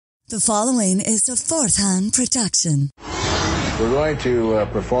The following is a Fourth Hand production. We're going to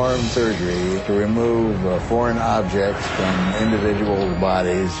perform surgery to remove foreign objects from individuals'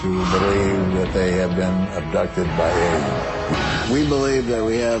 bodies who believe that they have been abducted by aliens. We believe that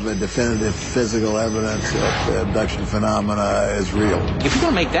we have a definitive physical evidence that the abduction phenomena is real. If you're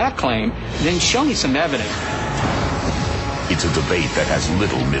going to make that claim, then show me some evidence. It's a debate that has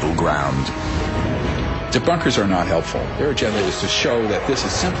little middle ground. Debunkers are not helpful. Their agenda is to show that this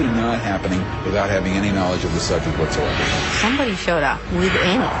is simply not happening without having any knowledge of the subject whatsoever. Somebody showed up with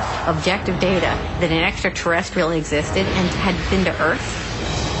any objective data that an extraterrestrial existed and had been to Earth,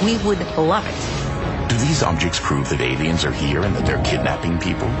 we would love it. Do these objects prove that aliens are here and that they're kidnapping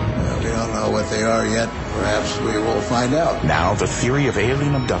people? We don't know what they are yet. Perhaps we will find out. Now the theory of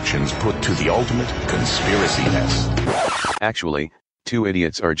alien abductions put to the ultimate conspiracy test. Actually, two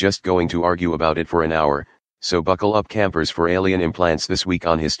idiots are just going to argue about it for an hour, so buckle up campers for alien implants this week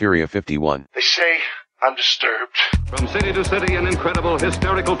on Hysteria 51. They say I'm disturbed. From city to city, an incredible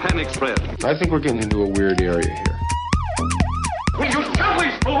hysterical panic spread. I think we're getting into a weird area here. Will you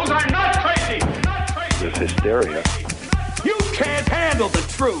silly fools are not crazy! Not crazy! This hysteria. You can't handle the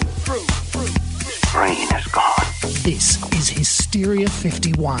truth! Brain is gone. This is Hysteria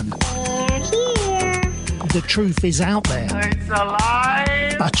 51. The truth is out there. It's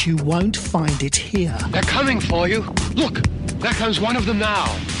alive! But you won't find it here. They're coming for you. Look, there comes one of them now.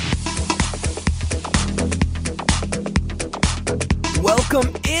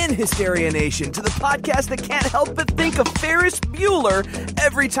 Welcome in, Hysteria Nation, to the podcast that can't help but think of Ferris Bueller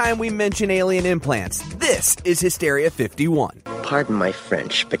every time we mention alien implants. This is Hysteria 51. Pardon my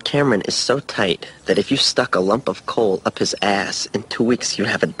French, but Cameron is so tight that if you stuck a lump of coal up his ass, in 2 weeks you'd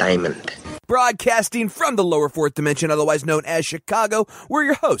have a diamond. Broadcasting from the lower fourth dimension, otherwise known as Chicago, we're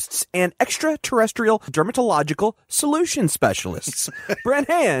your hosts and extraterrestrial dermatological solution specialists, Brent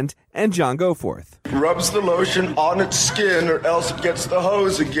Hand and John Goforth. Rubs the lotion on its skin or else it gets the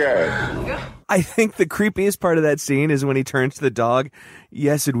hose again. I think the creepiest part of that scene is when he turns to the dog.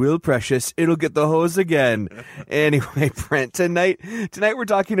 Yes, it will, precious. It'll get the hose again. Anyway, Brent, tonight we're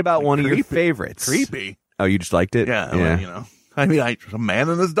talking about one of your favorites. Creepy. Oh, you just liked it? Yeah. Well, a man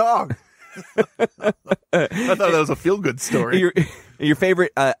and his dog. I thought that was a feel-good story. Your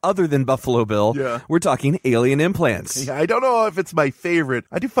favorite, other than Buffalo Bill, yeah. We're talking alien implants. I don't know if it's my favorite.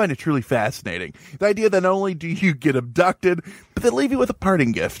 I do find it truly fascinating. The idea that not only do you get abducted, but they leave you with a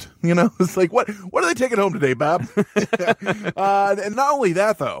parting gift. You know, it's like, what are they taking home today, Bob? And not only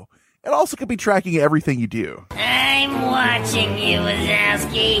that, though, it also could be tracking everything you do. I'm watching you,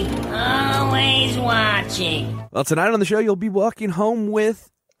 Wazowski. Always watching. Well, tonight on the show, you'll be walking home with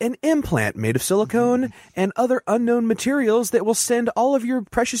an implant made of silicone and other unknown materials that will send all of your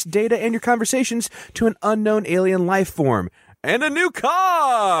precious data and your conversations to an unknown alien life form. And a new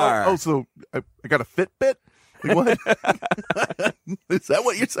car! So I got a Fitbit? Like, what? Is that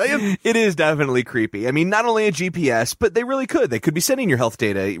what you're saying? It is definitely creepy. I mean, not only a GPS, but they really could. They could be sending your health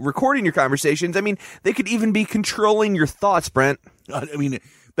data, recording your conversations. I mean, they could even be controlling your thoughts, Brent. I mean,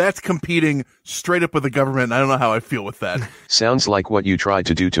 that's competing straight up with the government. I don't know how I feel with that. Sounds like what you tried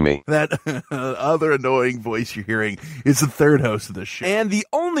to do to me. That other annoying voice you're hearing is the third host of this show. And the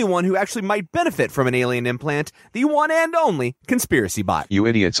only one who actually might benefit from an alien implant, the one and only Conspiracy Bot. You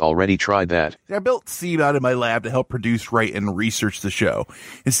idiots already tried that. I built Seed out in my lab to help produce, write, and research the show.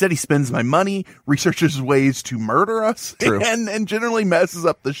 Instead, he spends my money, researches ways to murder us, and generally messes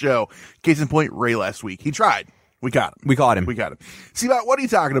up the show. Case in point, Ray last week. He tried. We got him. We caught him. We got him. See, what are you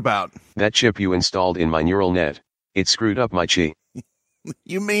talking about? That chip you installed in my neural net. It screwed up my chi.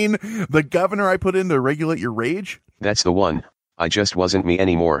 You mean the governor I put in to regulate your rage? That's the one. I just wasn't me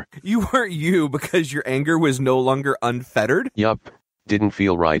anymore. You weren't you because your anger was no longer unfettered? Yup. Didn't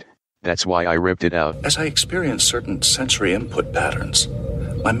feel right. That's why I ripped it out. As I experience certain sensory input patterns,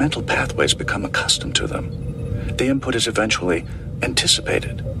 my mental pathways become accustomed to them. The input is eventually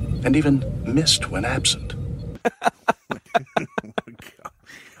anticipated and even missed when absent.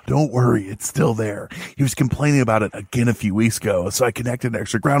 Don't worry, it's still there. He was complaining about it again a few weeks ago, so I connected an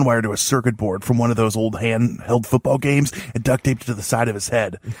extra ground wire to a circuit board from one of those old handheld football games and duct taped it to the side of his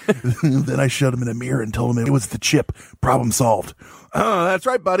head. Then I showed him in a mirror and told him it was the chip. Problem solved. Oh, that's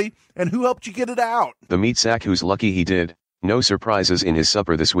right, buddy. And who helped you get it out? The meat sack who's lucky he did. No surprises in his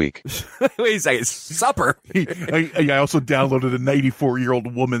supper this week. Wait a second, supper? I also downloaded a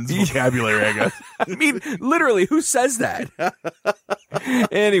 94-year-old woman's vocabulary, I guess. I mean, literally, who says that?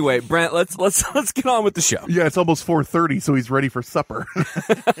 Anyway, Brent, let's get on with the show. Yeah, it's almost 4:30, so he's ready for supper.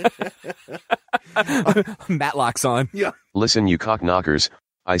 Matlock's on. Yeah. Listen, you cock knockers.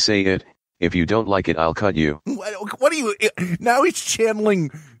 I say it. If you don't like it, I'll cut you. What are you... Now he's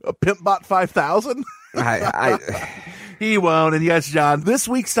channeling Pimpbot 5000? He won't. And yes, John, this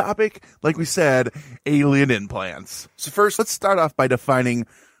week's topic, like we said, alien implants. So first, let's start off by defining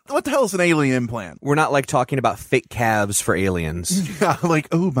what the hell is an alien implant? We're not like talking about fake calves for aliens. Yeah, like,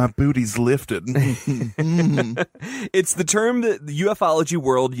 oh, my booty's lifted. It's the term that the ufology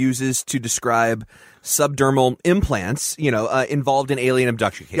world uses to describe subdermal implants, involved in alien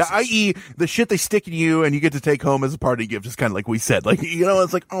abduction cases. Yeah, i.e. the shit they stick in you and you get to take home as a party gift, just kind of like we said. Like,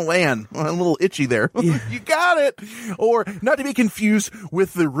 it's like, oh man, I'm a little itchy there. Yeah. You got it. Or not to be confused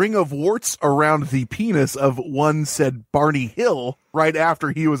with the ring of warts around the penis of one said Barney Hill right after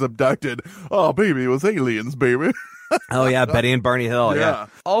he was abducted. Oh, baby, it was aliens, baby. Oh, yeah, Betty and Barney Hill, yeah.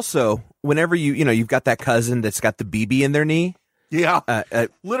 Also, whenever you've got that cousin that's got the BB in their knee. Yeah,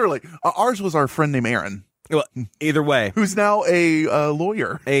 literally. Ours was our friend named Aaron. Well, either way. Who's now a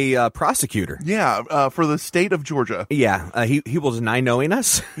lawyer. A prosecutor. Yeah, for the state of Georgia. Yeah, he will deny knowing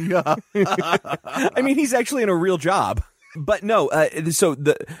us. Yeah. I mean, he's actually in a real job. But no, so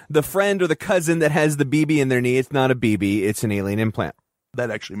the friend or the cousin that has the BB in their knee, it's not a BB, it's an alien implant. That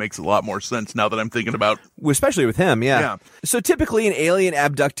actually makes a lot more sense now that I'm thinking about. Especially with him, yeah. So typically an alien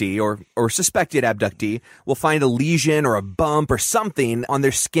abductee or suspected abductee will find a lesion or a bump or something on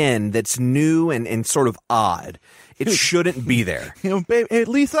their skin that's new and sort of odd. It shouldn't be there. Babe, hey,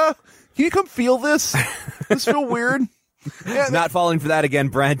 Lisa, can you come feel this? This feel weird? Yeah, not falling for that again,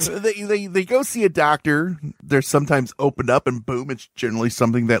 Brent. They go see a doctor. They're sometimes opened up and boom, it's generally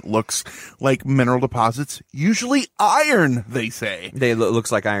something that looks like mineral deposits. Usually iron, they say.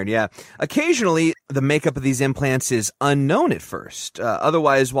 Looks like iron, yeah. Occasionally, the makeup of these implants is unknown at first.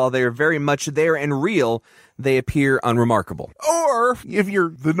 Otherwise, while they are very much there and real, they appear unremarkable. Or if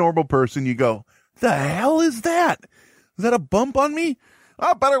you're the normal person, you go, the hell is that? Is that a bump on me?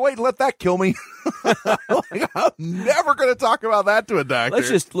 I better wait and let that kill me. I'm never going to talk about that to a doctor. Let's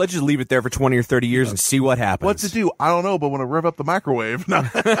just leave it there for 20 or 30 years and see what happens. What to do? I don't know, but when I rev up the microwave. No.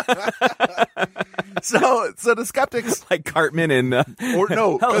 So the skeptics like Cartman and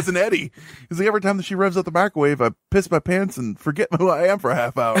Cousin Eddie. Because like every time that she revs up the microwave, I piss my pants and forget who I am for a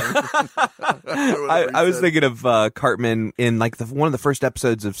half hour. I was thinking of Cartman in like one of the first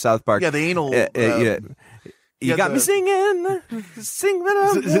episodes of South Park. Yeah, the anal. You got me singing. You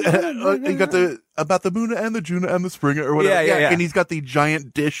got about the Moona and the Juna and the Springer or whatever. Yeah. And he's got the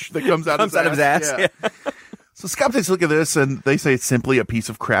giant dish that comes out of his ass. Yeah. So skeptics look at this and they say it's simply a piece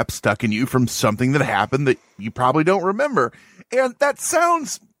of crap stuck in you from something that happened that you probably don't remember. And that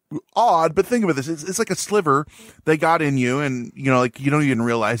sounds odd, but think of this. It's like a sliver they got in you and, you don't even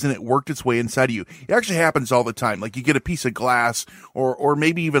realize, and it worked its way inside of you. It actually happens all the time. Like you get a piece of glass or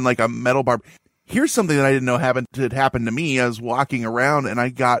maybe even like a metal bar. Here's something that I didn't know had happened to me. I was walking around and I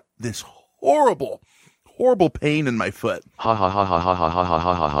got this horrible pain in my foot. Ha ha ha ha ha ha ha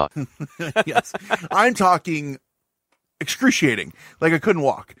ha ha ha. Yes. I'm talking excruciating. Like I couldn't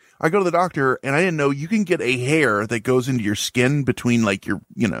walk. I go to the doctor and I didn't know you can get a hair that goes into your skin between like your,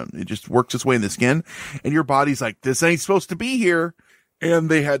 it just works its way in the skin and your body's like, this ain't supposed to be here. And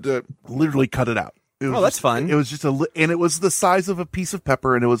they had to literally cut it out. That's fun. It was just and it was the size of a piece of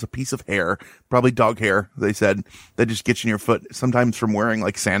pepper, and it was a piece of hair, probably dog hair, they said, that just gets in your foot, sometimes from wearing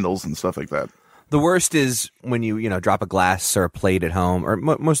like sandals and stuff like that. The worst is when you drop a glass or a plate at home, or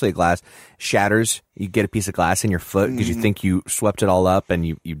mostly a glass, shatters. You get a piece of glass in your foot because you think you swept it all up and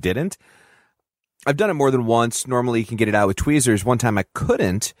you didn't. I've done it more than once. Normally you can get it out with tweezers. One time I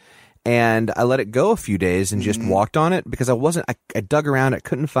couldn't, and I let it go a few days and just walked on it because I dug around, I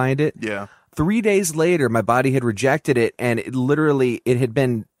couldn't find it. Yeah. 3 days later, my body had rejected it, and it had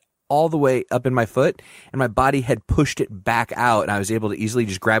been all the way up in my foot, and my body had pushed it back out, and I was able to easily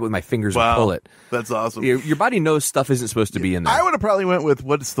just grab it with my fingers and pull it. That's awesome. Your body knows stuff isn't supposed to be in there. I would have probably went with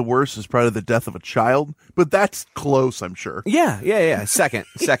what's the worst is probably the death of a child, but that's close, I'm sure. Yeah. Second.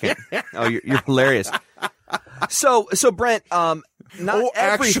 Oh, you're hilarious. So Brent, not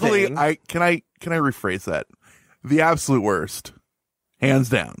everything. Actually, can I rephrase that? The absolute worst, hands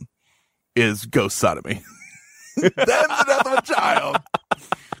down, is ghost sodomy. Then the death of a child.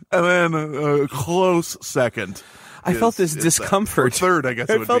 And then a close second. I felt this discomfort. Third, I guess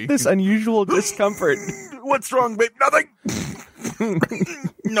it would be. I felt this unusual discomfort. What's wrong, babe? Nothing.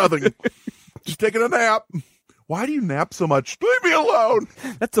 Nothing. Just taking a nap. Why do you nap so much? Leave me alone.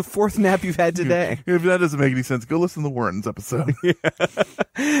 That's the fourth nap you've had today. If that doesn't make any sense, go listen to the Warrens episode.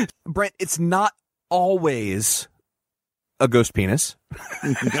 Yeah. Brent, it's not always a ghost penis.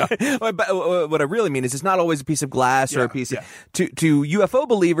 What I really mean is it's not always a piece of glass or a piece of... To UFO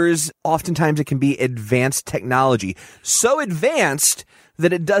believers, oftentimes it can be advanced technology. So advanced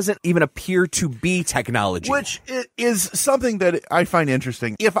that it doesn't even appear to be technology. Which is something that I find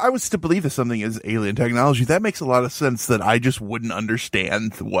interesting. If I was to believe that something is alien technology, that makes a lot of sense that I just wouldn't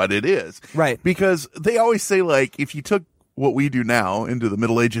understand what it is. Right. Because they always say, like, if you took what we do now into the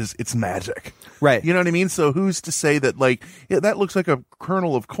Middle Ages, it's magic. Right. You know what I mean? So who's to say that, like, yeah, that looks like a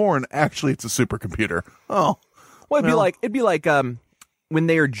kernel of corn. Actually, it's a supercomputer. Oh. Well, it'd be like when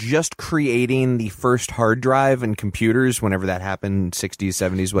they are just creating the first hard drive in computers, whenever that happened, 60s,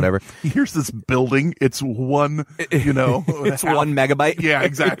 70s, whatever. Here's this building. It's one, it's 1 megabyte. Yeah,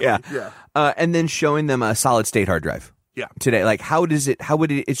 exactly. Yeah. And then showing them a solid state hard drive. Yeah. Today, like,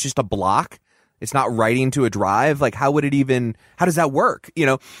 it's just a block. It's not writing to a drive. Like, how does that work? You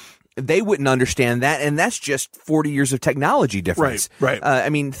know, they wouldn't understand that. And that's just 40 years of technology difference. Right. I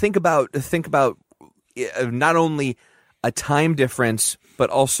mean, think about not only a time difference,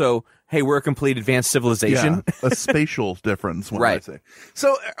 but also, hey, we're a complete advanced civilization. Yeah, a spatial difference, one right. might say.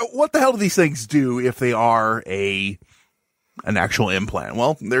 So what the hell do these things do if they are an actual implant?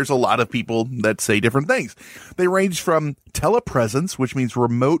 Well, there's a lot of people that say different things. They range from telepresence, which means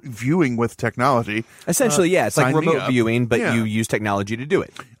remote viewing with technology. Essentially, yeah, it's like remote viewing, but yeah. you use technology to do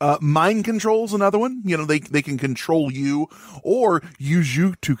it. Mind control's another one. You know, they can control you or use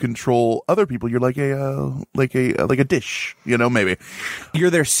you to control other people. You're like a dish, you know, maybe. You're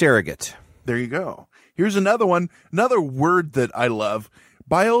their surrogate. There you go. Here's another one, another word that I love.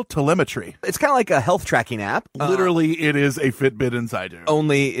 Biotelemetry. It's kind of like a health tracking app. Literally, it is a Fitbit inside you.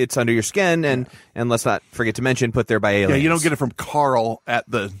 Only it's under your skin, and let's not forget to mention, put there by aliens. Yeah, you don't get it from Carl at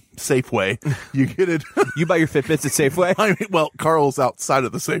the Safeway. You get it. You buy your Fitbits at Safeway? I mean, well, Carl's outside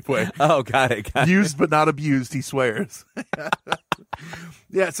of the Safeway. Oh, got it. Used but not abused, he swears.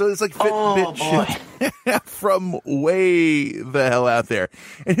 Yeah, so it's like Fitbit shit from way the hell out there.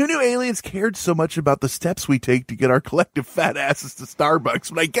 And who knew aliens cared so much about the steps we take to get our collective fat asses to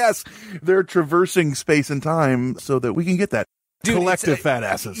Starbucks? But I guess they're traversing space and time so that we can get that collective fat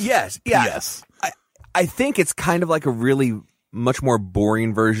asses. Yes. Yeah. Yes. I think it's kind of like a really much more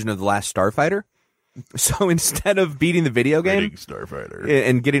boring version of The Last Starfighter. So instead of beating the video game Starfighter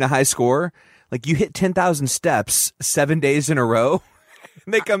and getting a high score, like you hit 10,000 steps 7 days in a row.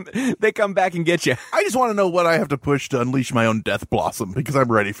 They come back and get you. I just want to know what I have to push to unleash my own Death Blossom, because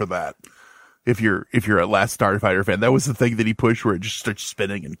I'm ready for that. If you're a Last Starfighter fan, that was the thing that he pushed where it just starts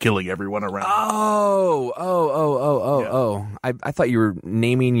spinning and killing everyone around. Oh. I thought you were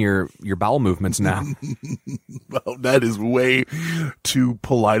naming your bowel movements now. Well, that is way too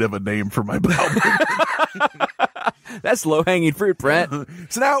polite of a name for my bowel movement. That's low-hanging fruit, Brent.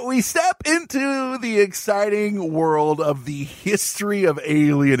 So now we step into the exciting world of the history of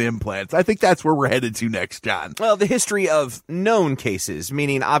alien implants. I think that's where we're headed to next, John. Well, the history of known cases,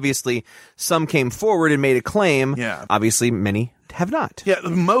 meaning obviously some came forward and made a claim. Yeah. Obviously, many have not. Yeah,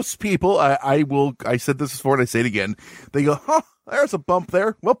 most people, I said this before and I say it again, they go, there's a bump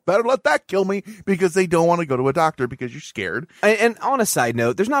there. Well, better let that kill me, because they don't want to go to a doctor because you're scared. And on a side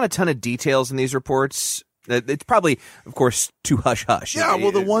note, there's not a ton of details in these reports. It's probably, of course, too hush-hush. Yeah,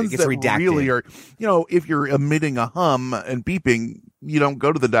 well, the ones that redacted. Really are, if you're emitting a hum and beeping, you don't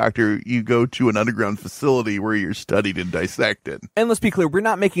go to the doctor. You go to an underground facility where you're studied and dissected. And let's be clear, we're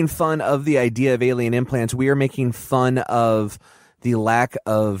not making fun of the idea of alien implants. We are making fun of the lack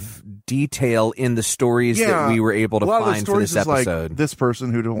of detail in the stories that we were able to find for this episode. Like, this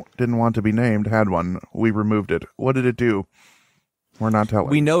person who didn't want to be named had one. We removed it. What did it do? We're not telling.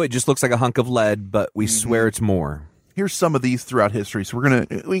 We know it just looks like a hunk of lead, but we swear it's more. Here's some of these throughout history. So we're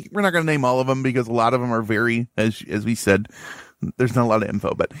not gonna name all of them, because a lot of them are very, as we said, there's not a lot of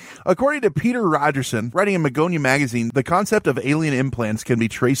info. But according to Peter Rogerson, writing in Magonia magazine, the concept of alien implants can be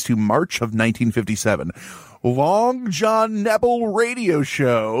traced to March of 1957. Long John Nebel radio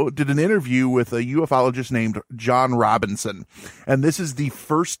show did an interview with a ufologist named John Robinson. And this is the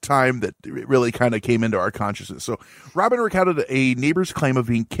first time that it really kind of came into our consciousness. So Robin recounted a neighbor's claim of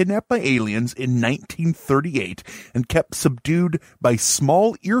being kidnapped by aliens in 1938 and kept subdued by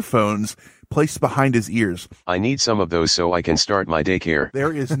small earphones placed behind his ears. I need some of those so I can start my daycare.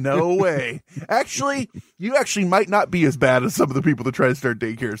 There is no way. Actually, you might not be as bad as some of the people that try to start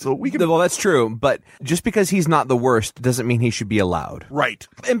daycare. So we can. Well, that's true. But just because he's not the worst doesn't mean he should be allowed. Right.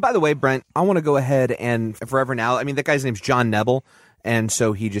 And by the way, Brent, I want to go ahead and forever now. I mean, that guy's name's John Nebel. And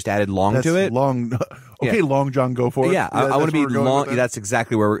so he just added long to it. Long. Okay, yeah. Long John Goforth. Yeah, I want to be long. That's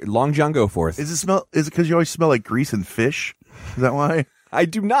exactly where Long John Goforth. Is it because you always smell like grease and fish? Is that why? I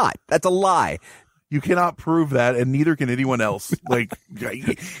do not. That's a lie. You cannot prove that, and neither can anyone else. Like,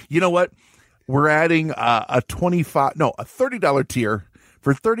 you know what? We're adding a $30 tier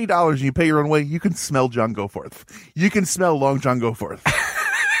For $30 and you pay your own way, you can smell John Goforth. You can smell Long John Goforth.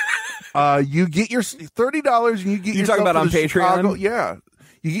 You get your $30 and you get You're talking about on Patreon? Chicago, yeah.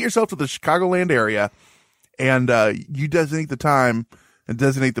 You get yourself to the Chicagoland area and you designate the time and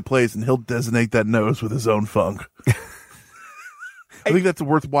designate the place, and he'll designate that nose with his own funk. I think that's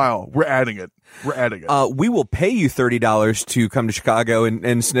worthwhile. We're adding it. We will pay you $30 to come to Chicago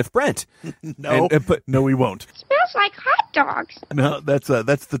and sniff Brent. No, no, we won't. Smells like hot dogs. No, that's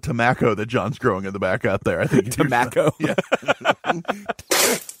the tobacco that John's growing in the back out there. I think tobacco. Yeah.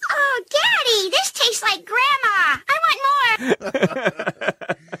 Oh, Daddy, this tastes like Grandma. I want more.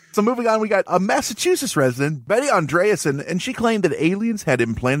 So moving on, we got a Massachusetts resident, Betty Andreasen, and she claimed that aliens had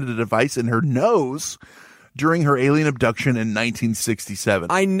implanted a device in her nose during her alien abduction in 1967.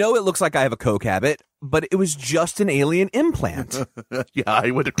 I know it looks like I have a coke habit, but it was just an alien implant. Yeah,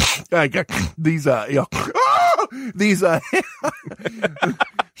 I would. These,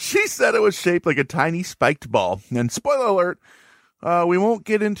 she said it was shaped like a tiny spiked ball. And spoiler alert, we won't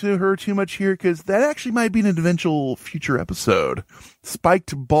get into her too much here because that actually might be an eventual future episode.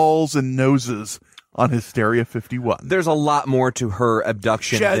 Spiked balls and noses on Hysteria 51. There's a lot more to her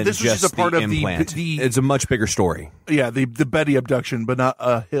abduction than this just is a part the of implant. It's a much bigger story. Yeah, the Betty abduction, but not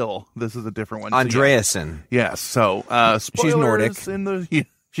a hill. This is a different one. Andreasen. Yes. So, she's Nordic.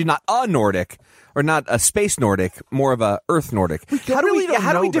 She's not a Nordic, or not a space Nordic, more of a Earth Nordic. How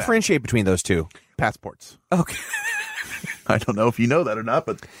do we differentiate between those two? Passports. Okay. I don't know if you know that or not,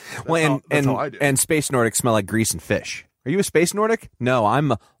 but that's how I do. And space Nordics smell like grease and fish. Are you a space Nordic? No,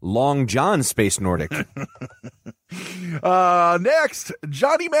 I'm Long John Space Nordic. Next,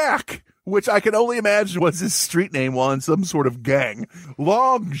 Johnny Mac, which I can only imagine was his street name while in some sort of gang.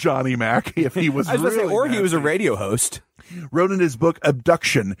 Long Johnny Mac, if he was, I was really say, or he was a radio host. Wrote in his book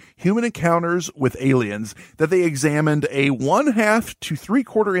Abduction, Human Encounters with Aliens, that they examined a 1/2 to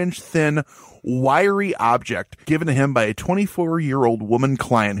 3/4 inch thin wiry object given to him by a 24-year-old woman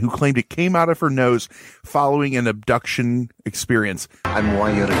client who claimed it came out of her nose following an abduction experience. I'm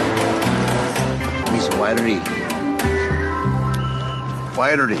wiry. Miss Wiry.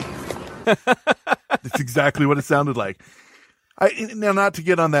 Wiry. That's exactly what it sounded like. Now, not to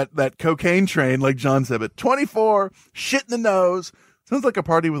get on that cocaine train like John said, but 24, shit in the nose. Sounds like a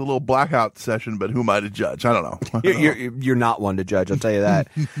party with a little blackout session, but who am I to judge? I don't know. You're not one to judge, I'll tell you that.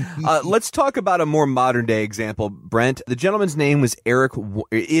 Let's talk about a more modern day example, Brent. The gentleman's name is Eric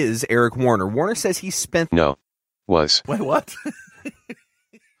Warner. Warner says he spent... No. Was. Wait, what?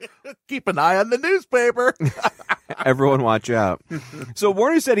 Keep an eye on the newspaper. Everyone watch out. So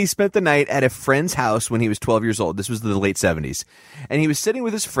Warner said he spent the night at a friend's house when he was 12 years old. This was the late 70s. And he was sitting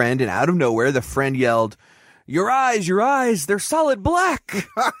with his friend, and out of nowhere, the friend yelled, your eyes, they're solid black.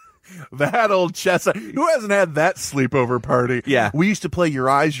 That old chestnut. Who hasn't had that sleepover party? Yeah. We used to play your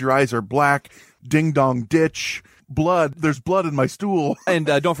eyes are black, ding dong ditch, blood, there's blood in my stool. And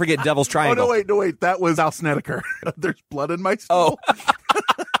don't forget Devil's Triangle. Oh, no, wait, that was Al Snedeker. There's blood in my stool.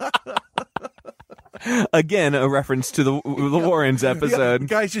 Oh. Again, a reference to the Warrens episode. Yeah,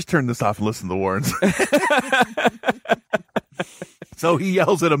 guys, just turn this off and listen to the Warrens. So he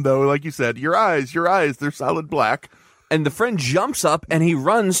yells at him, though, like you said, your eyes, they're solid black. And the friend jumps up and he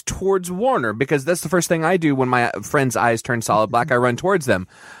runs towards Warner, because that's the first thing I do when my friend's eyes turn solid black. I run towards them.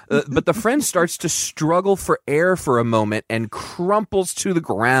 But the friend starts to struggle for air for a moment and crumples to the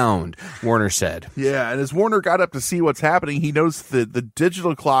ground, Warner said. Yeah, and as Warner got up to see what's happening, he noticed the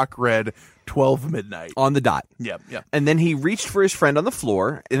digital clock read 12 midnight. On the dot. Yep. And then he reached for his friend on the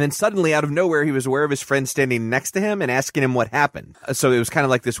floor, and then suddenly, out of nowhere, he was aware of his friend standing next to him and asking him what happened. So it was kind of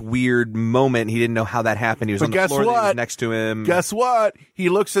like this weird moment. He didn't know how that happened. He was on the floor, he was next to him. Guess what? He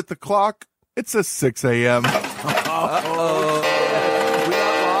looks at the clock. It says 6 a.m. Uh-oh. We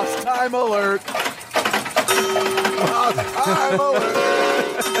got lost time alert. Lost time alert.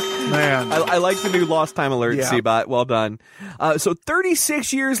 Man. I like the new lost time alert, yeah. Seabot. Well done. So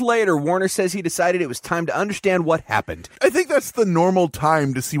 36 years later, Warner says he decided it was time to understand what happened. I think that's the normal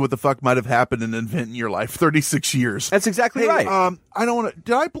time to see what the fuck might have happened in an event in your life. 36 years. That's exactly right. I don't want to...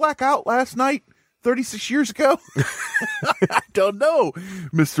 Did I black out last night? 36 years ago? I don't know.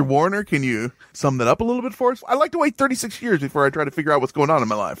 Mr. Warner, can you sum that up a little bit for us? I like to wait 36 years before I try to figure out what's going on in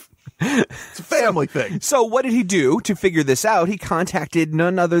my life. It's a family thing. So what did he do to figure this out? He contacted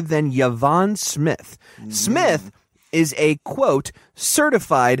none other than Yvonne Smith. Smith is a, quote,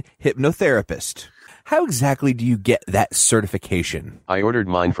 certified hypnotherapist. How exactly do you get that certification? I ordered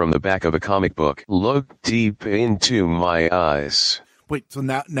mine from the back of a comic book. Look deep into my eyes. Wait, so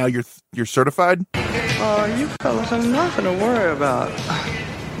now you're certified? You fellas have nothing to worry about.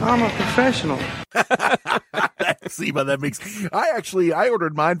 I'm a professional. See, but that makes... I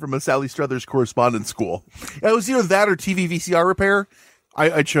ordered mine from a Sally Struthers correspondence school. It was either that or TV VCR repair.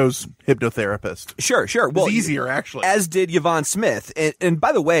 I chose hypnotherapist. Sure. Well, it's easier, actually. As did Yvonne Smith. And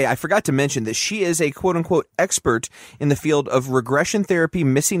by the way, I forgot to mention that she is a quote-unquote expert in the field of regression therapy,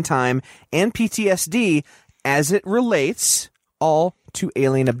 missing time, and PTSD as it relates all to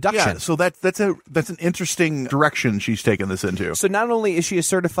alien abduction. Yeah, so that's an interesting direction she's taken this into. So not only is she a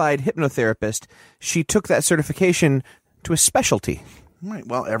certified hypnotherapist, she took that certification to a specialty. Right.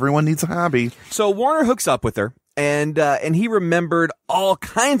 Well, everyone needs a hobby. So Warner hooks up with her, and he remembered all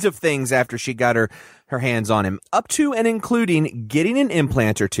kinds of things after she got her hands on him, up to and including getting an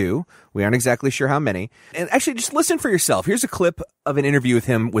implant or two. We aren't exactly sure how many. And actually, just listen for yourself. Here's a clip of an interview with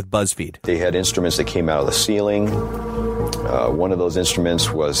him with BuzzFeed. They had instruments that came out of the ceiling. One of those instruments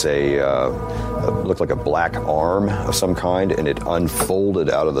was looked like a black arm of some kind, and it unfolded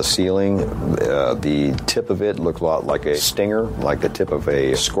out of the ceiling. The tip of it looked a lot like a stinger, like the tip of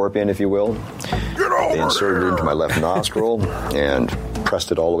a scorpion, if you will. They inserted it into my left nostril and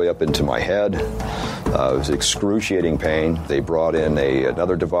pressed it all the way up into my head. It was excruciating pain. They brought in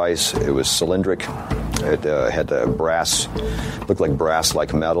another device. It was cylindric. It had brass, looked like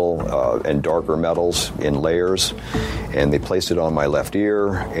brass-like metal and darker metals in layers. And they placed it on my left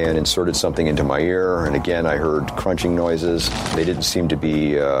ear and inserted something into my ear. And again, I heard crunching noises. They didn't seem to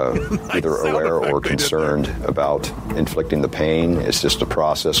be either aware or concerned about inflicting the pain. It's just a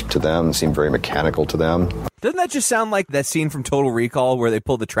process to them. It seemed very mechanical to them. Doesn't that just sound like that scene from Total Recall where they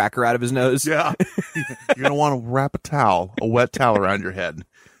pull the tracker out of his nose? Yeah. You're going to want to wrap a wet towel around your head.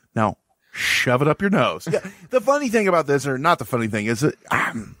 Now, shove it up your nose. Yeah. The funny thing about this, or not the funny thing, is that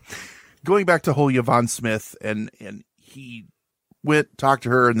going back to whole Yvonne Smith, and he talked to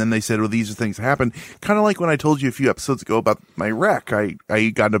her, and then they said, well, these are things that happen. Kind of like when I told you a few episodes ago about my wreck. I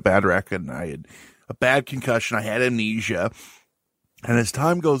got in a bad wreck, and I had a bad concussion. I had amnesia. And as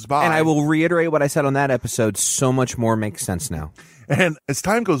time goes by... And I will reiterate what I said on that episode. So much more makes sense now. And as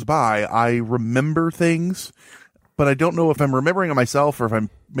time goes by, I remember things, but I don't know if I'm remembering it myself or if I'm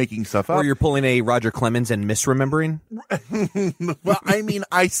making stuff up. Or you're pulling a Roger Clemens and misremembering? Well, I mean,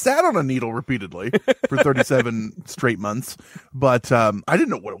 I sat on a needle repeatedly for 37 straight months, but I didn't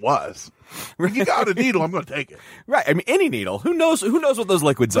know what it was. When you got a needle, I'm going to take it. Right. I mean, any needle. Who knows what those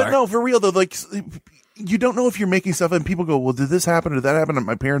liquids are? No, for real, though, like... You don't know if you're making stuff, and people go, well, did this happen? Did that happen? And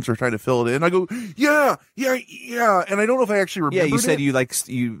my parents are trying to fill it in. I go, yeah. And I don't know if I actually remember. Yeah,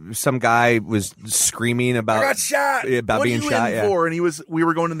 you said some guy was screaming about... I got shot! About being shot, yeah. For? And we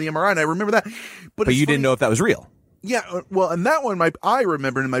were going to the MRI, and I remember that. But you didn't know if that was real. Yeah, well, and that one I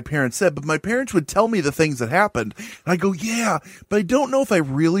remembered, and my parents said, but my parents would tell me the things that happened. And I go, yeah, but I don't know if I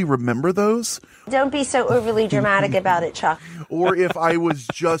really remember those. Don't be so overly dramatic about it, Chuck. Or if I was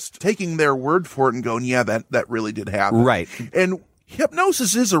just taking their word for it and going, yeah, that really did happen. Right. And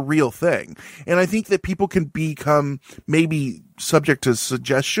hypnosis is a real thing. And I think that people can become maybe subject to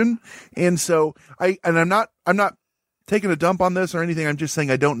suggestion. And so I'm not taking a dump on this or anything. I'm just saying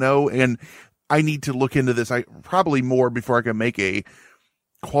I don't know. And I need to look into this. Probably more before I can make a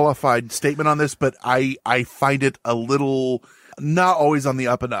qualified statement on this, but I find it a little not always on the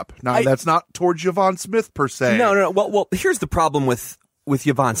up and up. Now, that's not towards Yvonne Smith per se. No. Well, here's the problem with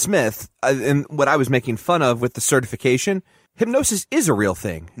Yvonne Smith and what I was making fun of with the certification. Hypnosis is a real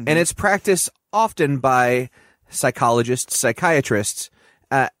thing, and it's practiced often by psychologists, psychiatrists,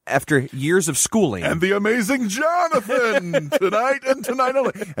 after years of schooling. And the Amazing Jonathan tonight and tonight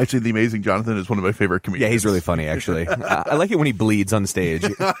only. Actually, the Amazing Jonathan is one of my favorite comedians. Yeah, he's really funny, actually. I like it when he bleeds on stage.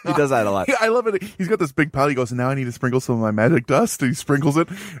 He does that a lot. Yeah, I love it. He's got this big pile. He goes, now I need to sprinkle some of my magic dust. And he sprinkles it.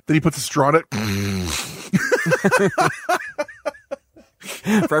 Then he puts a straw in it.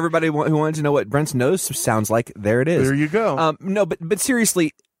 For everybody who wanted to know what Brent's nose sounds like, there it is. There you go. No, but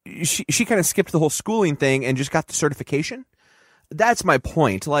seriously, she kind of skipped the whole schooling thing and just got the certification. That's my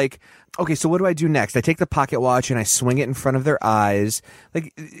point. Like, okay, so what do I do next? I take the pocket watch and I swing it in front of their eyes.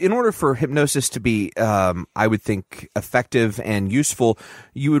 Like, in order for hypnosis to be, I would think, effective and useful,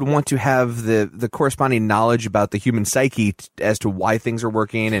 you would want to have the corresponding knowledge about the human psyche as to why things are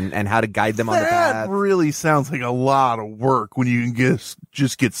working and how to guide them on the path. That really sounds like a lot of work when you can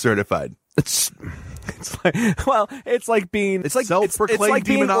just get certified. It's like being self-proclaimed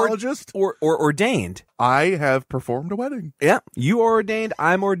demonologist or ordained. I have performed a wedding. Yeah, you are ordained.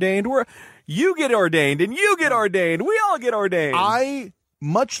 I'm ordained. You get ordained, and you get ordained. We all get ordained. I,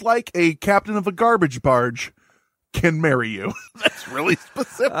 much like a captain of a garbage barge, can marry you. That's really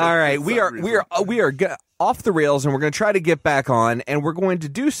specific. All right, we are off the rails, and we're going to try to get back on, and we're going to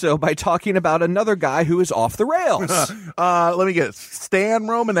do so by talking about another guy who is off the rails. Let me get it. Stan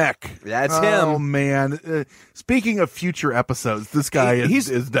Romanek. That's him. Oh, man. Speaking of future episodes, this guy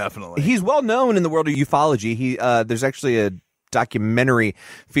is definitely. He's well known in the world of ufology. There's actually a documentary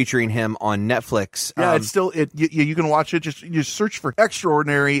featuring him on Netflix. Yeah, it's still you can watch it. Just search for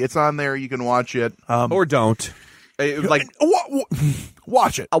Extraordinary. It's on there. You can watch it, or don't.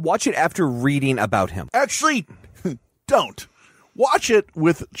 Watch it. I'll watch it after reading about him. Actually, don't. Watch it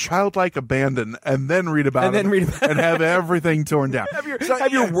with childlike abandon, and then read about it, and have everything torn down.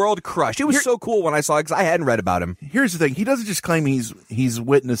 Have your world crushed. It was so cool when I saw it because I hadn't read about him. Here's the thing: he doesn't just claim he's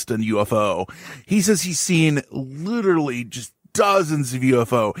witnessed a UFO. He says he's seen literally just dozens of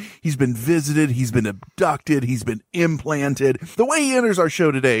UFO. He's been visited, he's been abducted, he's been implanted. The way he enters our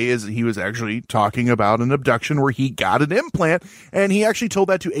show today is he was actually talking about an abduction where he got an implant, and he actually told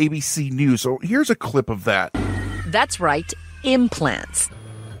that to ABC News. So here's a clip of that. That's right, implants.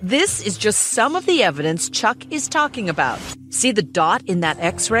 This is just some of the evidence Chuck is talking about. See the dot in that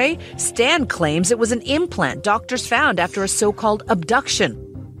X-ray? Stan claims it was an implant doctors found after a so-called abduction.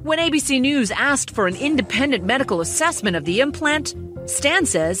 When ABC News asked for an independent medical assessment of the implant, Stan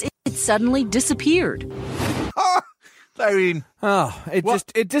says it suddenly disappeared. I mean,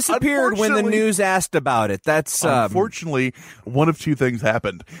 it disappeared when the news asked about it. That's unfortunately one of two things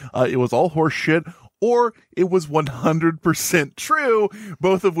happened. It was all horse shit, or it was 100% true,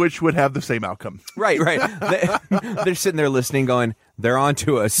 both of which would have the same outcome. Right. They're sitting there listening, going, "They're on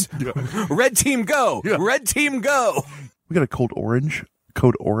to us. Red team go. Yeah. Red team go." We got a code orange.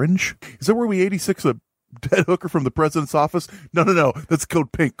 Code Orange? Is that where we 86 a dead hooker from the president's office? No. That's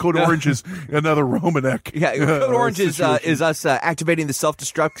Code Pink. Code Orange is another Romanek. Yeah, Code Orange is us activating the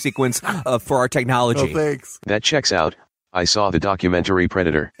self-destruct sequence for our technology. Oh, thanks. That checks out. I saw the documentary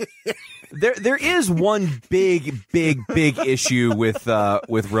Predator. There is one big issue with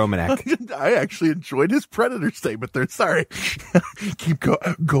Romanek. I actually enjoyed his Predator statement there. Sorry.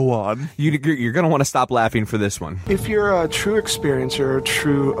 Go on. You're going to want to stop laughing for this one. If you're a true experiencer, a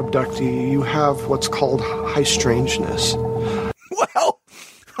true abductee, you have what's called high strangeness. Well,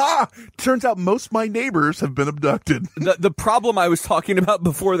 turns out most of my neighbors have been abducted. The problem I was talking about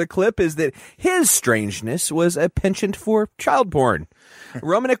before the clip is that his strangeness was a penchant for child porn.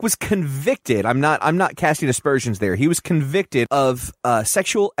 Romanek was convicted. I'm not casting aspersions there. He was convicted of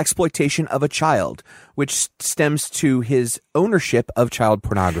sexual exploitation of a child, which stems to his ownership of child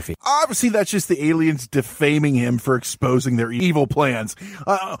pornography. Obviously, that's just the aliens defaming him for exposing their evil plans.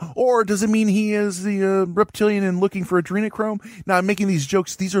 Or does it mean he is the reptilian and looking for adrenochrome? Now, I'm making these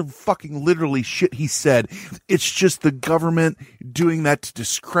jokes. These are fucking literally shit he said. It's just the government doing that to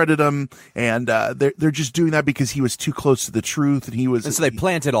discredit him, and they're just doing that because he was too close to the truth, and he was. And so they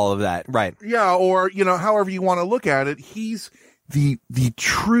planted all of that, right? Yeah, or however you want to look at it, he's the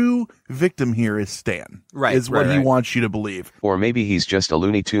true victim here is Stan. Right, is what he wants you to believe. Or maybe he's just a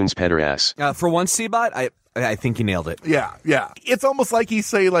Looney Tunes pederast. For one, Seabot, I think you nailed it. Yeah. It's almost like he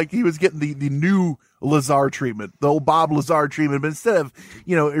was getting the new Lazar treatment, the old Bob Lazar treatment, but instead of,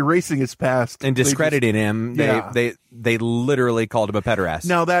 erasing his past and discrediting him, they literally called him a pederast.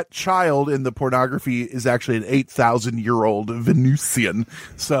 Now, that child in the pornography is actually an 8,000-year-old Venusian,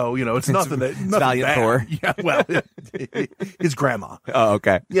 so, it's nothing Valiant bad. Thor. Yeah, well, his grandma. Oh,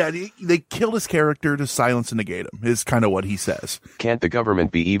 okay. Yeah, they killed his character to silence and negate him, is kind of what he says. Can't the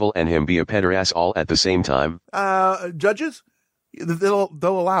government be evil and him be a pederast all at the same time? Judges? They'll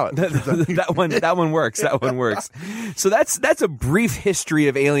allow it. That one works. That one works. So that's a brief history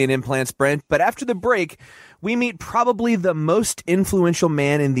of alien implants, Brent. But after the break, we meet probably the most influential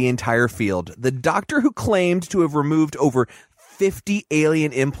man in the entire field, the doctor who claimed to have removed over 50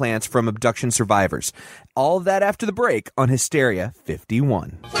 alien implants from abduction survivors. All of that after the break on Hysteria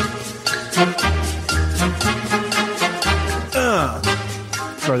 51.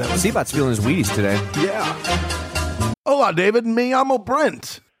 Sorry, that was Seabot's feeling his Wheaties today. Yeah. Hola, David. Me llamo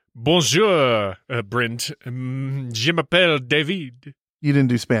Brent. Bonjour, Brent. Je m'appelle David. You didn't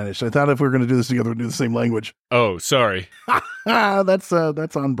do Spanish. I thought if we were going to do this together, we'd do the same language. Oh, sorry. That's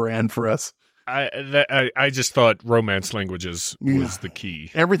on brand for us. I just thought romance languages was the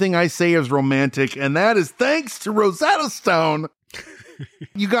key. Everything I say is romantic, and that is thanks to Rosetta Stone.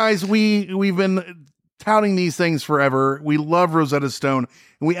 You guys, we've been touting these things forever. We love Rosetta Stone,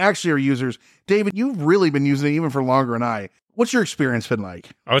 and we actually are users. David, you've really been using it even for longer than I. What's your experience been like?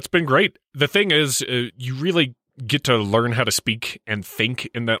 Oh, it's been great. The thing is, you really get to learn how to speak and think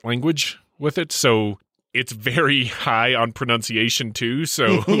in that language with it. So it's very high on pronunciation too,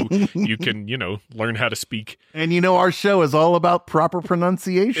 so you can, learn how to speak. And our show is all about proper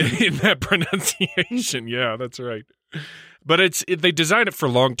pronunciation. In that pronunciation, yeah, that's right. But they design it for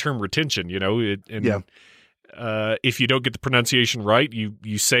long-term retention, if you don't get the pronunciation right,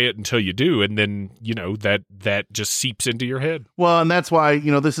 you say it until you do, and then, that just seeps into your head. Well, and that's why,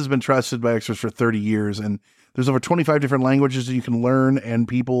 this has been trusted by experts for 30 years, and there's over 25 different languages that you can learn, and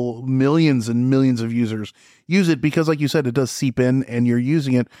millions and millions of users use it because, like you said, it does seep in, and you're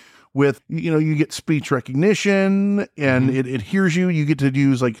using it with, you get speech recognition, and it hears you. You get to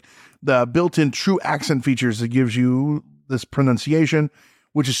use like the built-in true accent features that gives you this pronunciation,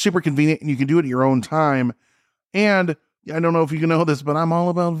 which is super convenient, and you can do it at your own time. And I don't know if you know this, but I'm all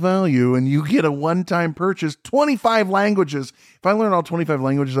about value, and you get a one-time purchase, 25 languages. If I learned all 25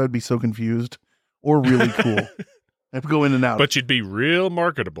 languages, I'd be so confused. Or really cool. I have to go in and out. But you'd be real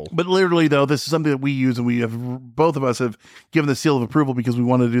marketable. But literally, though, this is something that we use, and both of us have given the seal of approval because we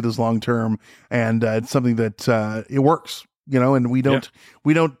want to do this long term, and it's something that it works, and we don't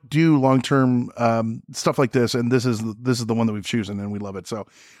do long term stuff like this, and this is the one that we've chosen, and we love it. So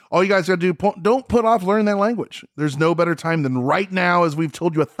all you guys got to do, don't put off learning that language. There's no better time than right now, as we've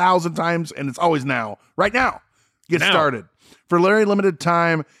told you 1,000 times, and it's always now. Right now, get started. For a very limited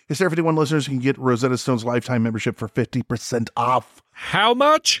time, Hysteria 51 listeners can get Rosetta Stone's lifetime membership for 50% off. How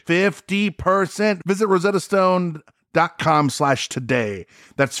much? 50%. Visit rosettastone.com/today.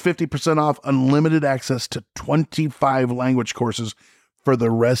 That's 50% off unlimited access to 25 language courses for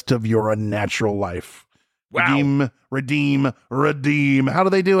the rest of your unnatural life. Wow. Redeem. How do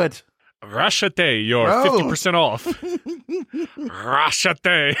they do it? Rashate, you're 50% off.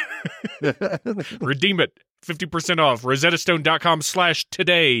 Rashate. Redeem it. 50% off.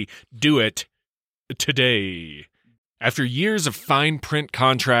 rosettastone.com/today. Do it today. After years of fine print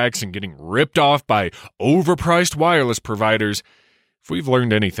contracts and getting ripped off by overpriced wireless providers, if we've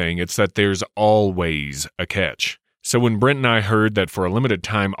learned anything, it's that there's always a catch. So when Brent and I heard that for a limited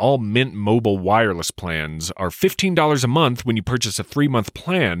time, all Mint Mobile wireless plans are $15 a month when you purchase a 3-month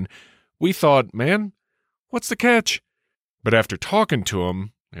plan, we thought, man, what's the catch? But after talking to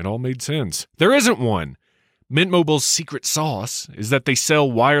them, it all made sense. There isn't one. Mint Mobile's secret sauce is that they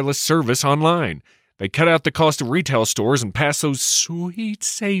sell wireless service online. They cut out the cost of retail stores and pass those sweet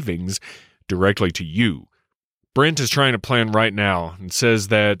savings directly to you. Brent is trying a plan right now and says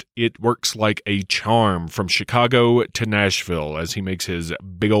that it works like a charm from Chicago to Nashville as he makes his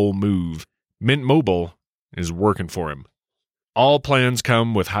big ol' move. Mint Mobile is working for him. All plans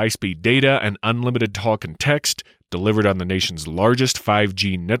come with high-speed data and unlimited talk and text delivered on the nation's largest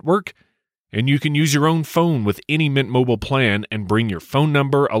 5G network. And you can use your own phone with any Mint Mobile plan and bring your phone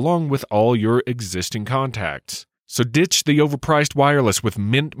number along with all your existing contacts. So ditch the overpriced wireless with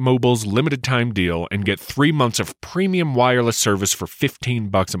Mint Mobile's limited time deal and get 3 months of premium wireless service for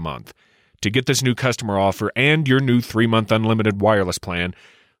 $15 a month. To get this new customer offer and your new 3-month unlimited wireless plan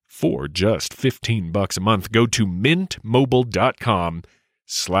for just $15 a month, go to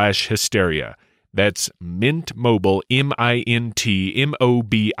mintmobile.com/hysteria. That's Mint Mobile,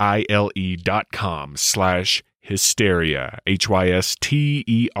 mintmobile.com/hysteria,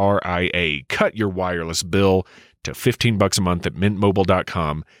 HYSTERIA. Cut your wireless bill to $15 a month at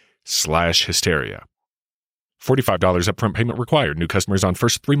mintmobile.com/hysteria. $45 upfront payment required. New customers on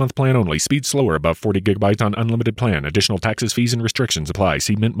first 3-month plan only. Speed slower above 40 gigabytes on unlimited plan. Additional taxes, fees, and restrictions apply.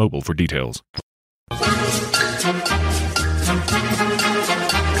 See Mint Mobile for details.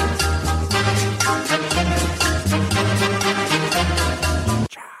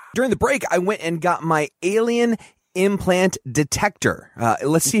 During the break, I went and got my alien implant detector.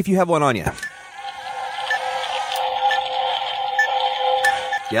 Let's see if you have one on you.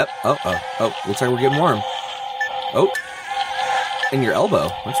 Yep. Oh. Looks like we're getting warm. Oh. In your elbow.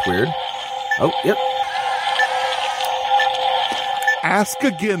 That's weird. Oh, yep. Ask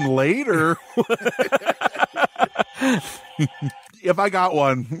again later. If I got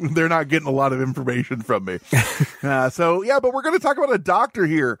one, they're not getting a lot of information from me. But we're going to talk about a doctor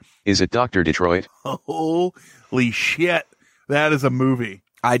here. Is it Dr. Detroit? Holy shit. That is a movie.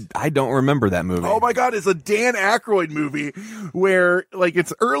 I don't remember that movie. Oh my God. It's a Dan Aykroyd movie where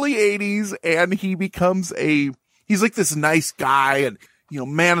it's early 80s and he becomes he's like this nice guy and,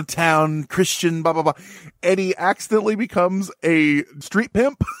 man of town, Christian, blah, blah, blah. And he accidentally becomes a street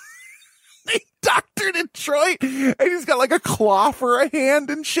pimp. Dr. Detroit, and he's got like a claw for a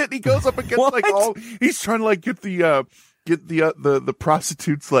hand and shit. And he goes up against he's trying to get the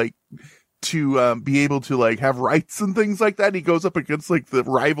prostitutes to be able to have rights and things like that. And he goes up against the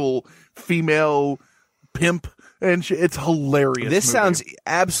rival female pimp And it's hilarious. This movie. sounds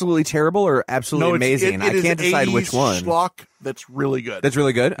absolutely terrible or absolutely amazing. I can't decide which one. Schlock that's really good. That's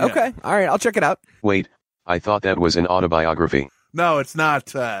really good? Yeah. Okay. All right, I'll check it out. Wait, I thought that was an autobiography. No, it's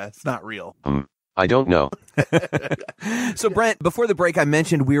not. It's not real. I don't know. So, Brent, before the break, I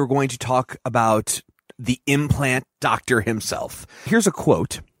mentioned we were going to talk about the implant doctor himself. Here's a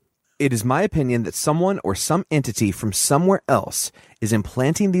quote. It is my opinion that someone or some entity from somewhere else is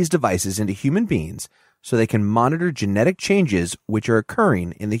implanting these devices into human beings so they can monitor genetic changes which are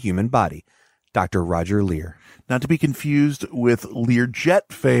occurring in the human body. Dr. Roger Leir. Not to be confused with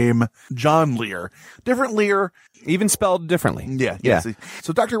Learjet fame, John Lear. Different Lear. Even spelled differently. Yeah.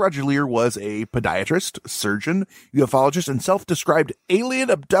 So Dr. Roger Leir was a podiatrist, surgeon, ufologist, and self-described alien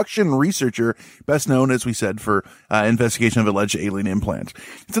abduction researcher, best known, as we said, for investigation of alleged alien implants.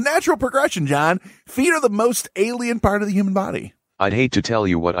 It's a natural progression, John. Feet are the most alien part of the human body. I'd hate to tell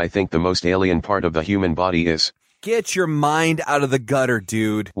you what I think the most alien part of the human body is. Get your mind out of the gutter,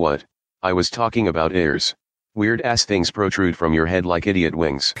 dude. What? I was talking about ears. Weird-ass things protrude from your head like idiot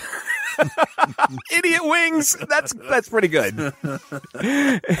wings. Idiot wings. That's pretty good.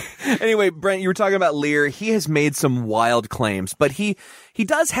 Anyway, Brent, you were talking about Lear. He has made some wild claims, but he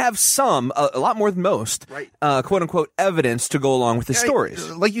does have some, a lot more than most, right. Quote unquote evidence to go along with his stories.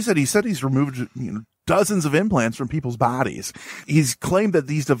 Like you said, he's removed dozens of implants from people's bodies. He's claimed that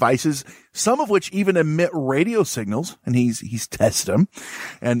these devices, some of which even emit radio signals, and he's tested them.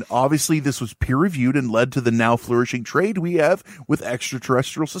 And obviously this was peer reviewed and led to the now flourishing trade we have with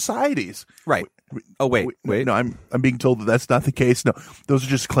extraterrestrial societies. Right. Oh, wait. No, I'm being told that that's not the case. No, those are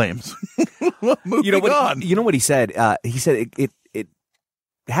just claims. You know what he said? He said it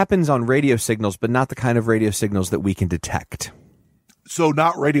happens on radio signals, but not the kind of radio signals that we can detect. So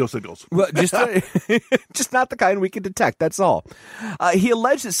not radio signals. Well, just not the kind we can detect. That's all. He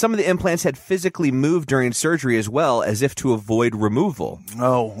alleged that some of the implants had physically moved during surgery as well, as if to avoid removal.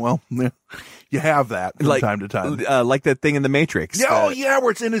 Oh, well, you have that from time to time. Like that thing in The Matrix. Yeah,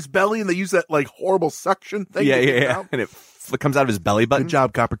 where it's in his belly and they use that like horrible suction thing. Yeah. And it comes out of his belly button. Good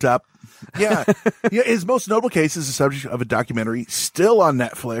job, Copper Top. Yeah. His most notable case is the subject of a documentary still on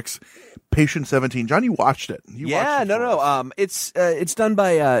Netflix, Patient 17. John, you watched it. It's done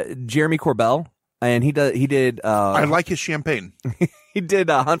by Jeremy Corbell, and he did. I like his champagne. He did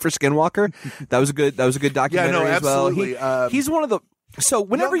Hunt for Skinwalker. That was a good documentary as well. Absolutely. He's one of the. So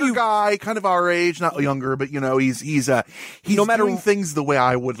whenever younger guy, kind of our age, not younger, but he's no matter, doing things the way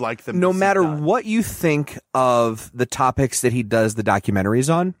I would like them. No matter what you think of the topics that he does the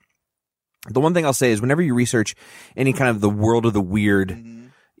documentaries on, the one thing I'll say is whenever you research any kind of the world of the weird,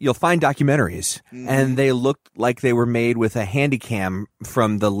 you'll find documentaries, and they look like they were made with a Handycam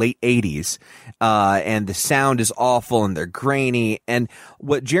from the late 80s, and the sound is awful, and they're grainy, and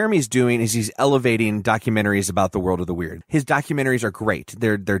what Jeremy's doing is he's elevating documentaries about the world of the weird. His documentaries are great.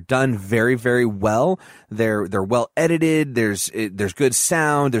 They're done very, very well. They're well edited. There's good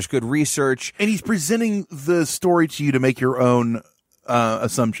sound. There's good research. And he's presenting the story to you to make your own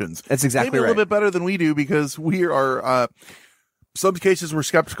assumptions. That's exactly Maybe right. a little bit better than we do because we are... some cases we're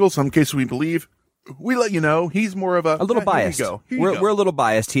skeptical, some cases we believe. We let you know. He's more of a little biased. Here you We're go. a little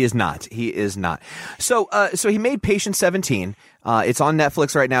biased. He is not. So he made Patient 17. It's on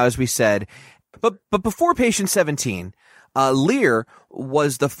Netflix right now, as we said. But before Patient 17, Lear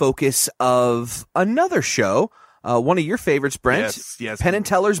was the focus of another show. One of your favorites, Brent. Yes. Penn and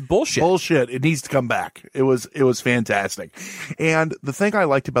Teller's Bullshit. Bullshit. It needs to come back. It was fantastic. And the thing I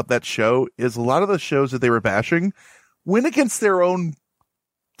liked about that show is a lot of the shows that they were bashing went against their own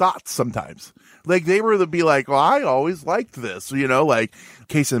thoughts sometimes. Like they were to be like, well, I always liked this, like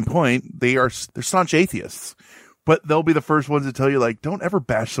case in point, they're staunch atheists, but they'll be the first ones to tell you like, don't ever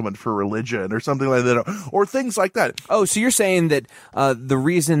bash someone for religion or something like that, or things like that. Oh, so you're saying that the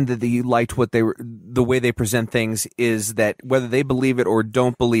reason that you liked the way they present things is that whether they believe it or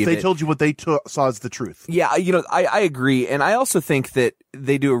don't believe they it. told you what they saw as the truth. Yeah. I agree. And I also think that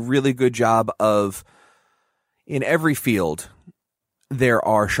they do a really good job of, in every field, there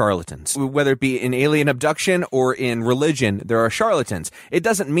are charlatans. Whether it be in alien abduction or in religion, there are charlatans. It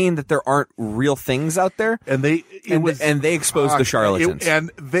doesn't mean that there aren't real things out there. And they expose the charlatans.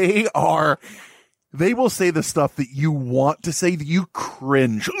 They will say the stuff that you want to say that you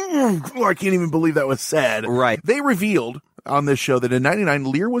cringe. I can't even believe that was said. Right. They revealed on this show that in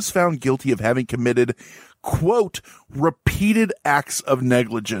 1999, Lear was found guilty of having committed, quote, repeated acts of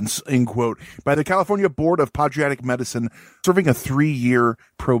negligence, end quote, by the California Board of Podiatric Medicine, serving a 3-year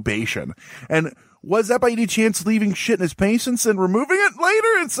probation. And Was that by any chance leaving shit in his patients and removing it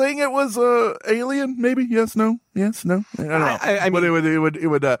later and saying it was alien? Maybe yes, no, yes, no. I don't know. I mean, but it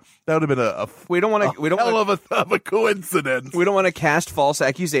would that would have been a hell of a coincidence. We don't want to cast false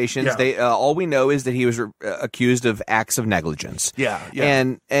accusations. Yeah. They all we know is that he was accused of acts of negligence. Yeah.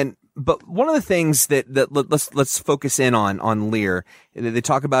 But one of the things that let's focus in on Lear. They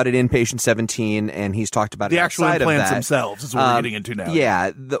talk about it in Patient 17, and he's talked about the it actual outside implants of that. themselves is what we're getting into now.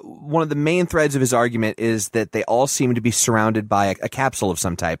 Yeah, one of the main threads of his argument is that they all seem to be surrounded by a capsule of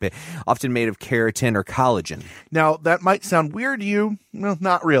some type, often made of keratin or collagen. Now that might sound weird to you. Well,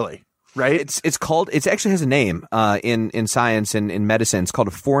 not really. Right? It's called. It actually has a name in science and in medicine. It's called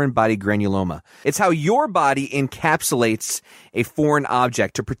a foreign body granuloma. It's how your body encapsulates a foreign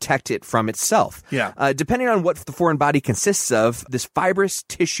object to protect it from itself. Yeah. Depending on what the foreign body consists of, this fibrous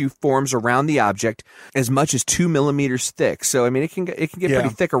tissue forms around the object as much as 2 millimeters thick. So I mean, it can get pretty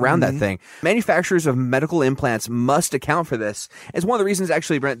thick around that thing. Manufacturers of medical implants must account for this. It's one of the reasons,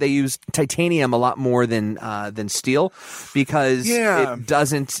 actually, Brent, they use titanium a lot more than steel because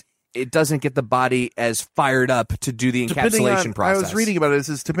it doesn't get the body as fired up to do the encapsulation process. I was reading about it. This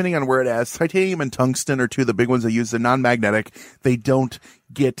is depending on where it is. Titanium and tungsten are two of the big ones they use. They're non-magnetic. They don't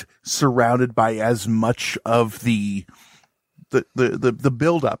get surrounded by as much of the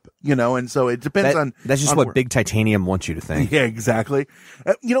buildup, and so it depends on. That's just what big titanium wants you to think. Yeah, exactly.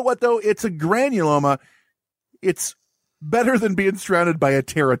 You know what though? It's a granuloma. It's better than being surrounded by a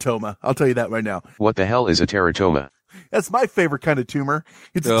teratoma. I'll tell you that right now. What the hell is a teratoma? That's my favorite kind of tumor.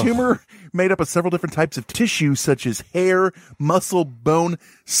 It's a tumor made up of several different types of tissue, such as hair, muscle, bone.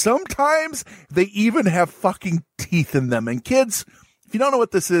 Sometimes they even have fucking teeth in them. And kids, if you don't know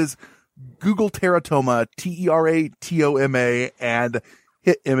what this is, Google teratoma, Teratoma, and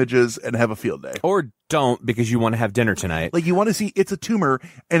hit images and have a field day. Or don't, because you want to have dinner tonight. Like, you want to see, it's a tumor,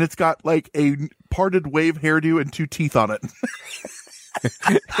 and it's got like a parted wave hairdo and 2 teeth on it.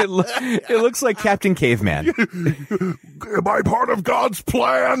 It looks like Captain Caveman. Am I part of God's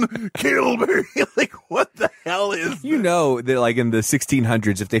plan? Kill me. Like, what the hell is You know that, like, in the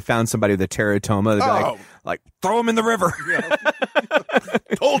 1600s, if they found somebody with a teratoma, they'd be like, throw him in the river.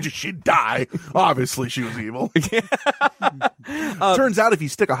 Told you she'd die. Obviously, she was evil. Turns out if you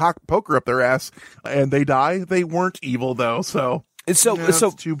stick a hot poker up their ass and they die, they weren't evil, though. So it's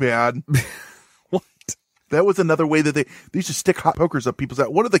too bad. That was another way that they used to stick hot pokers up people's ass.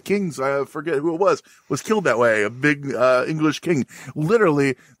 One of the kings, I forget who it was killed that way. A big English king.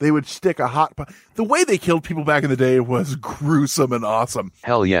 Literally, they would stick a hot. The way they killed people back in the day was gruesome and awesome.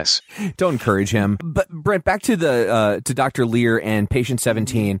 Hell yes. Don't encourage him. But Brent, back to to Dr. Lear and Patient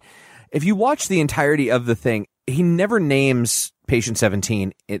 17. If you watch the entirety of the thing, he never names Patient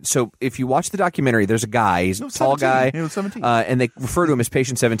 17. So if you watch the documentary, there's a guy, he's a tall guy, he was 17. And they refer to him as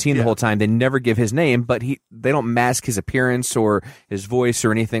Patient 17 the whole time. They never give his name, but they don't mask his appearance or his voice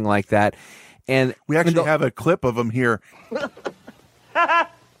or anything like that. And we actually have a clip of him here.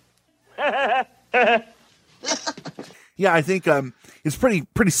 Yeah, I think it's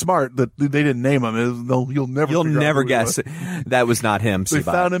pretty smart that they didn't name him. You'll never guess that was not him. They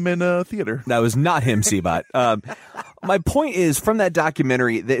found him in a theater. That was not him, Seabot. My point is, from that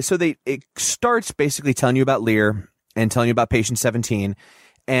documentary, it starts basically telling you about Lear and telling you about Patient 17.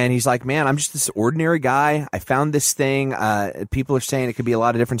 And he's like, man, I'm just this ordinary guy. I found this thing. People are saying it could be a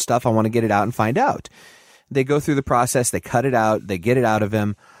lot of different stuff. I want to get it out and find out. They go through the process. They cut it out. They get it out of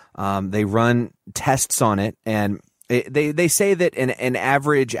him. They run tests on it. And they say that an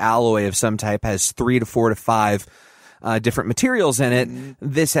average alloy of some type has 3 to 4 to 5 different materials in it.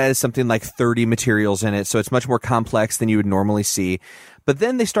 This has something like 30 materials in it, so it's much more complex than you would normally see. But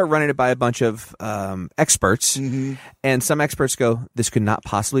then they start running it by a bunch of experts, and some experts go, this could not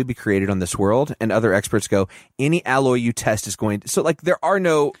possibly be created on this world, and other experts go, any alloy you test is going to... So, like, there are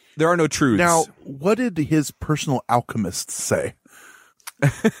no truths. Now, what did his personal alchemists say?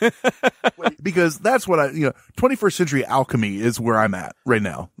 Because that's what 21st century alchemy is where I'm at right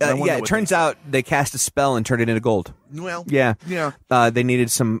now. It turns out they cast a spell and turned it into gold. Well, yeah. They needed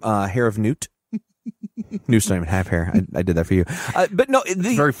some hair of Newt. Newt's don't even have hair. I did that for you. But no,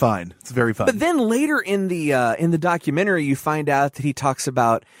 it's very fine. It's very fine. But then later in the documentary, you find out that he talks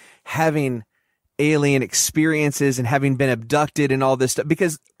about having alien experiences and having been abducted and all this stuff.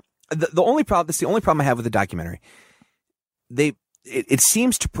 Because the only problem I have with the documentary, it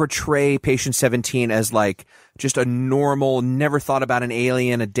seems to portray Patient 17 as like just a normal, never thought about an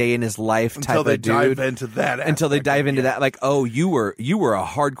alien a day in his life type of dude. Until they dive into that. Until they dive into that, like, oh, you were a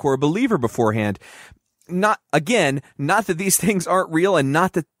hardcore believer beforehand. not that these things aren't real and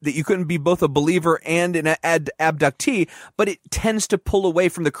not that you couldn't be both a believer and an abductee, but it tends to pull away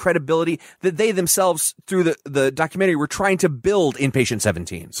from the credibility that they themselves, through the documentary, were trying to build in Patient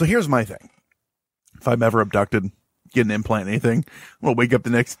 17. So here's my thing. If I'm ever abducted, get an implant, anything, I'm going to wake up the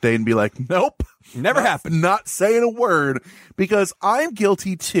next day and be like, nope. Never happened. Not saying a word, because I'm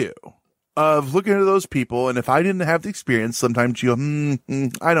guilty too of looking at those people. And if I didn't have the experience, sometimes you go,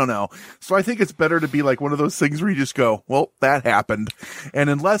 I don't know. So I think it's better to be like one of those things where you just go, well, that happened. And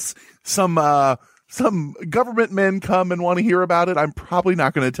unless some government men come and want to hear about it, I'm probably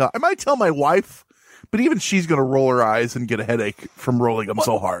not going to tell. I might tell my wife, but even she's going to roll her eyes and get a headache from rolling them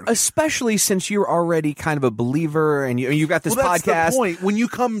so hard. Especially since you're already kind of a believer and you got this that's podcast. The point. When you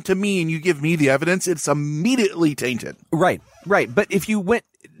come to me and you give me the evidence, it's immediately tainted. Right. But if you went,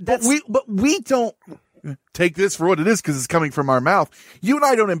 but we don't take this for what it is because it's coming from our mouth. You and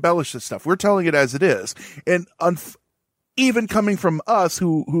I don't embellish this stuff. We're telling it as it is. And even coming from us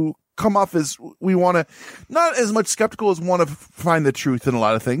who come off as we want to, not as much skeptical as want to find the truth in a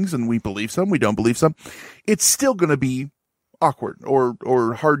lot of things, and we believe some, we don't believe some, it's still going to be awkward or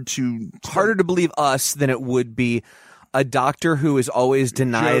harder to believe us than it would be a doctor who is always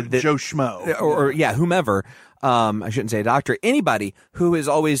denied Joe Schmo or whomever. I shouldn't say a doctor, anybody who is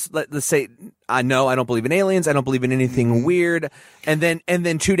always, let's say, I don't believe in aliens, I don't believe in anything weird, and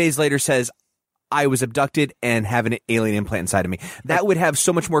then 2 days later says, I was abducted and have an alien implant inside of me. That would have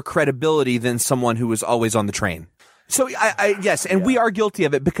so much more credibility than someone who was always on the train. So yes, and we are guilty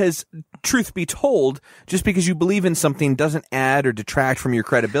of it because, truth be told, just because you believe in something doesn't add or detract from your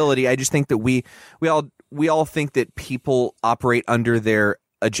credibility. I just think that we all think that people operate under their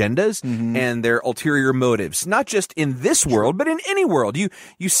agendas and their ulterior motives, not just in this world, but in any world. You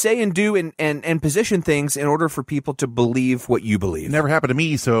say and do and position things in order for people to believe what you believe. It never happened to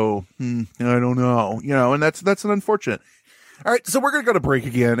me, so I don't know. And that's an unfortunate. All right, so we're going to go to break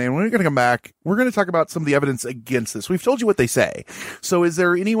again, and when we're going to come back, we're going to talk about some of the evidence against this. We've told you what they say. So is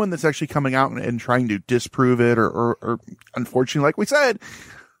there anyone that's actually coming out and trying to disprove it or unfortunately, like we said,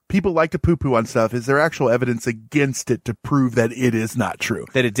 people like to poo-poo on stuff. Is there actual evidence against it to prove that it is not true?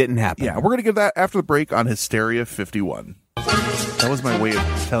 That it didn't happen? Yeah, we're going to get that after the break on Hysteria 51. That was my way of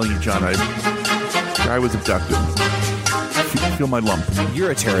telling you, John, I was abducted. Feel my lump. You're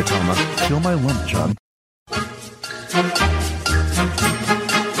a teratoma. Feel my lump, John.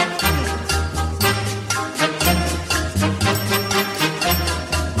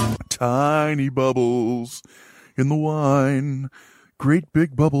 Tiny bubbles in the wine. Great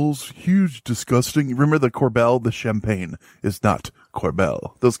big bubbles, huge, disgusting. Remember the Corbel? The champagne is not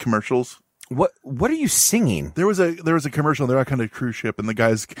Corbel. Those commercials. What are you singing? There was a commercial. They're on a cruise ship, and the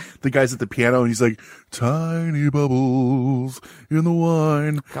guy's at the piano, and he's like, "Tiny bubbles in the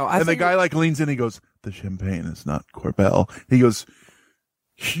wine." And the guy leans in, and he goes, "The champagne is not Corbel." He goes,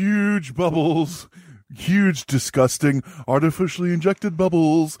 "Huge bubbles, huge, disgusting, artificially injected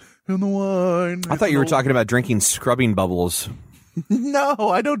bubbles in the wine." I thought you were talking about drinking scrubbing bubbles. No,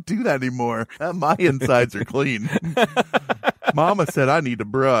 I don't do that anymore. My insides are clean. Mama said I need to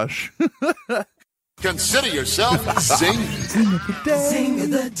brush. Consider yourself zing. Zing of the day. Zing of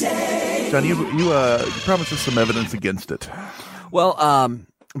the day. John, you promised us some evidence against it. Well,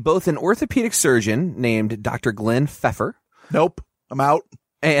 both an orthopedic surgeon named Dr. Glenn Pfeffer. Nope, I'm out.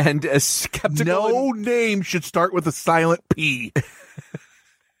 And a skeptical. No name should start with a silent P.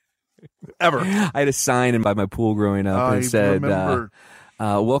 Ever. I had a sign in by my pool growing up and it said,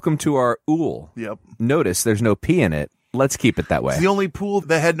 welcome to our ool. Yep. Notice there's no P in it. Let's keep it that way. It's the only pool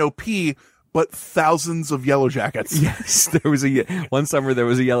that had no P, but thousands of yellow jackets. Yes, there was one summer there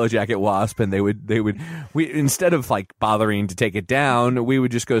was a yellow jacket wasp, and we instead of bothering to take it down, we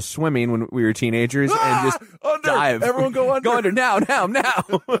would just go swimming when we were teenagers and just dive. Everyone go under. Go under now.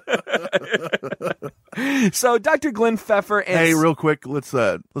 So Dr. Glenn Pfeffer and hey, real quick, let's do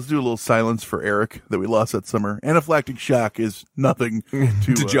a little silence for Eric that we lost that summer. Anaphylactic shock is nothing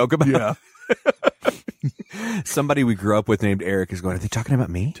to joke about. Yeah. Somebody we grew up with named Eric is going, are they talking about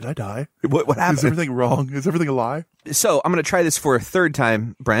me? Did I die? What happened? Is everything wrong? Is everything a lie? So I'm going to try this for a third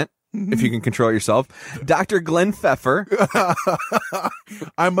time, Brent, if you can control yourself. Dr. Glenn Pfeffer.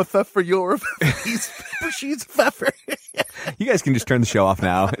 I'm a Pfeffer, you're a Pfeffer, he's a Pfeffer, she's a Pfeffer. You guys can just turn the show off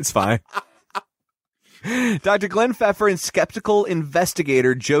now. It's fine. Dr. Glenn Pfeffer and skeptical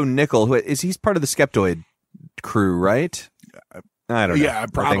investigator Joe Nickel, he's part of the Skeptoid crew, right? I don't know. Yeah,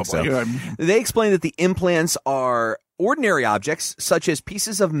 probably. I think so. They explain that the implants are ordinary objects, such as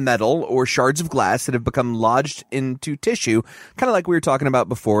pieces of metal or shards of glass that have become lodged into tissue, kind of like we were talking about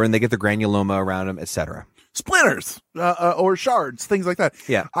before, and they get the granuloma around them, etc. splinters or shards, things like that.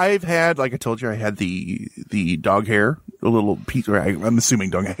 Yeah. I've had, like I told you, I had the dog hair, a little piece, or I'm assuming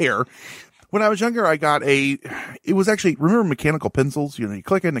dog hair. When I was younger, I got it was actually, remember mechanical pencils? You know, you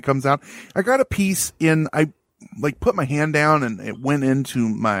click it and it comes out. I got a piece I like put my hand down and it went into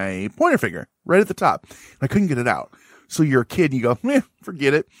my pointer finger right at the top. I couldn't get it out. So you're a kid and you go,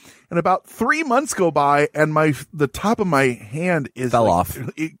 forget it. And about 3 months go by and the top of my hand fell off.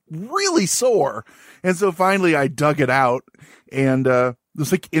 Really sore. And so finally I dug it out and,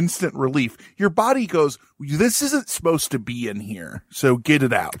 there's like instant relief. Your body goes, this isn't supposed to be in here. So get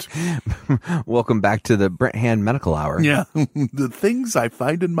it out. Welcome back to the Brent Hand Medical Hour. Yeah. The things I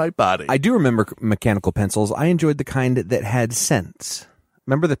find in my body. I do remember mechanical pencils. I enjoyed the kind that had scents.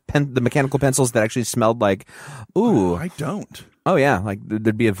 Remember the mechanical pencils that actually smelled like, ooh. I don't. Oh, yeah. Like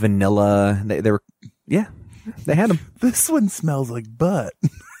there'd be a vanilla. They were, yeah, they had them. This one smells like butt.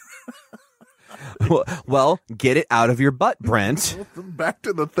 Well, get it out of your butt, Brent. Back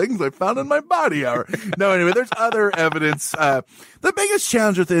to the things I found in my body hour. No, anyway, there's other evidence. The biggest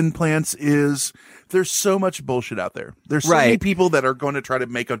challenge with implants is there's so much bullshit out there. There's so many people that are going to try to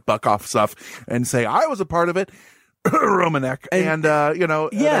make a buck off stuff and say, I was a part of it. Romanek. And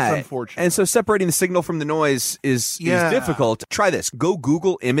that's unfortunate. And so separating the signal from the noise is difficult. Try this. Go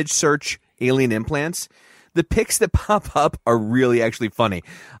Google image search alien implants. The pics that pop up are really actually funny.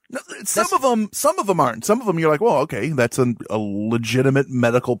 Some of them aren't. Some of them you're like, well, okay, that's a legitimate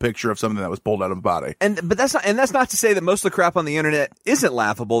medical picture of something that was pulled out of a body. But that's not to say that most of the crap on the internet isn't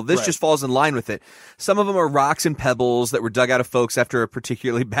laughable. This just falls in line with it. Some of them are rocks and pebbles that were dug out of folks after a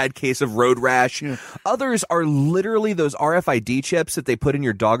particularly bad case of road rash. Yeah. Others are literally those RFID chips that they put in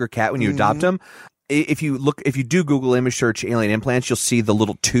your dog or cat when you adopt them. If you do Google image search alien implants, you'll see the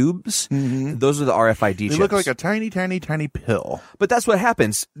little tubes. Mm-hmm. Those are the RFID chips. They look like a tiny, tiny, tiny pill. But that's what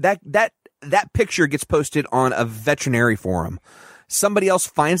happens. That picture gets posted on a veterinary forum. Somebody else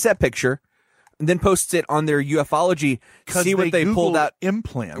finds that picture and then posts it on their ufology. See what they pulled out.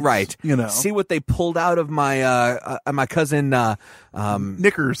 Implants. Right. See what they pulled out of my cousin,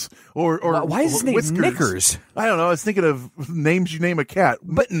 Knickers. Or why is his name Whiskers? Knickers? I don't know. I was thinking of names you name a cat.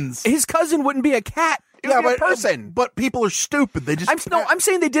 Mittens. His cousin wouldn't be a cat. It would be a person. But people are stupid. They just I'm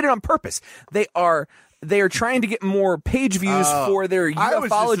saying they did it on purpose. They are trying to get more page views for their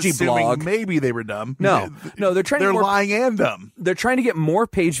ufology blog. Maybe they were dumb. No, they're trying. They're lying and dumb. They're trying to get more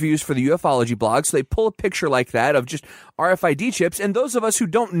page views for the ufology blog, so they pull a picture like that of just RFID chips, and those of us who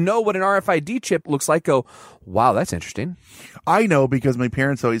don't know what an RFID chip looks like go, "Wow, that's interesting." I know because my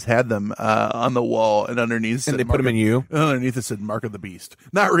parents always had them on the wall, and underneath, and they put them in you. Underneath it said "Mark of the Beast."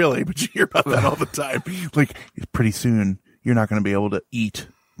 Not really, but you hear about that all the time. Like pretty soon, you're not going to be able to eat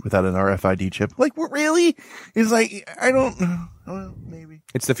without an RFID chip. Like, what, really? It's like, I don't know. Well, maybe.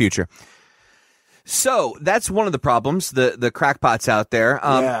 It's the future. So, that's one of the problems, the crackpots out there.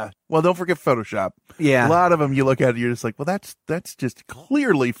 Yeah. Well, don't forget Photoshop. Yeah. A lot of them you look at it, you're just like, well, that's just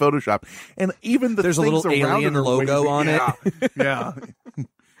clearly Photoshop. And even there's a little alien logo on it. Yeah.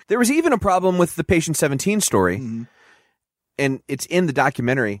 There was even a problem with the Patient 17 story. Mm-hmm. And it's in the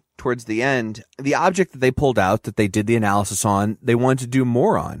documentary towards the end. The object that they pulled out, that they did the analysis on, they wanted to do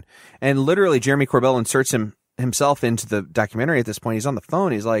more on. And literally, Jeremy Corbell inserts himself into the documentary at this point. He's on the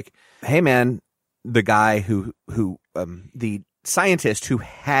phone. He's like, hey, man, the guy the scientist who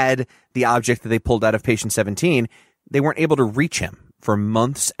had the object that they pulled out of Patient 17, they weren't able to reach him for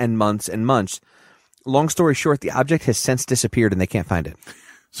months and months and months. Long story short, the object has since disappeared and they can't find it.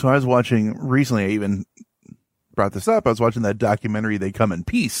 So I was watching recently, I even brought this up. I was watching that documentary, They Come in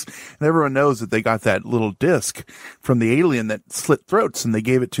Peace, and everyone knows that they got that little disc from the alien that slit throats, and they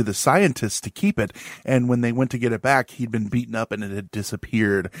gave it to the scientists to keep it. And when they went to get it back, he'd been beaten up and it had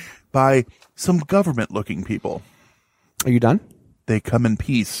disappeared by some government-looking people. Are you done? They come in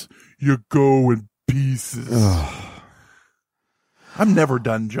peace. You go in pieces. I'm never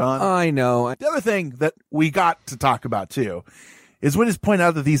done, John. I know. The other thing that we got to talk about, too, is when it's pointed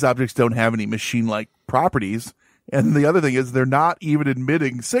out that these objects don't have any machine-like properties. And the other thing is they're not even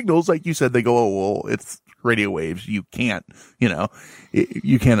emitting signals. Like you said, they go, oh, well, it's radio waves. You can't,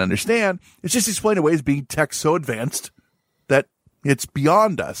 you can't understand. It's just explained away as being tech so advanced that it's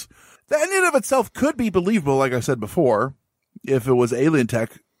beyond us. That in and of itself could be believable, like I said before. If it was alien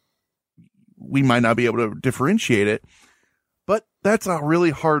tech, we might not be able to differentiate it. But that's a really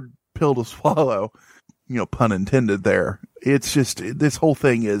hard pill to swallow. Pun intended there. It's just, this whole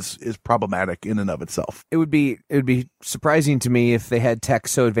thing is problematic in and of itself. It would be surprising to me if they had tech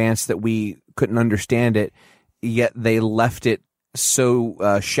so advanced that we couldn't understand it, yet they left it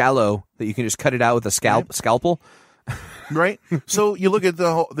so shallow that you can just cut it out with a scalpel. Right? So you look at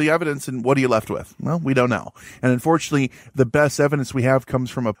the evidence, and what are you left with? Well, we don't know. And unfortunately, the best evidence we have comes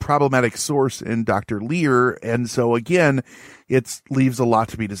from a problematic source in Dr. Lear. And so again, it leaves a lot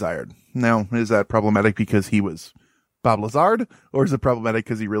to be desired. Now, is that problematic because he was Bob Lazard, or is it problematic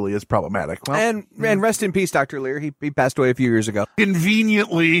because he really is problematic? Well, and rest in peace, Dr. Lear. He passed away a few years ago.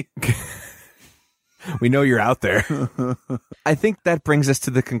 Conveniently. We know you're out there. I think that brings us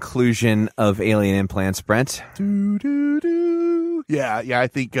to the conclusion of Alien Implants, Brent. Yeah, I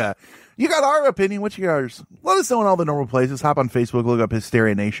think you got our opinion. What's yours? Let us know in all the normal places. Hop on Facebook, look up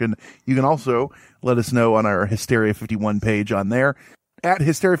Hysteria Nation. You can also let us know on our Hysteria 51 page on there, at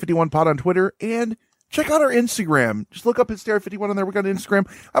Hysteria 51 Pod on Twitter, and check out our Instagram. Just look up Hysteria 51 on there. We got an Instagram.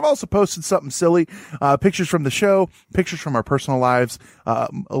 I've also posted something silly. Pictures from the show, pictures from our personal lives, a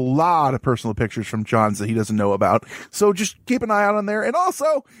lot of personal pictures from John's that he doesn't know about. So just keep an eye out on there. And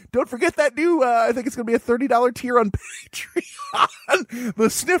also, don't forget that new, I think it's going to be a $30 tier on Patreon. The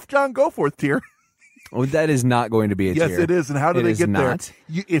Sniff John Goforth tier. Oh, that is not going to be a tier. Yes, it is. And how do they get there?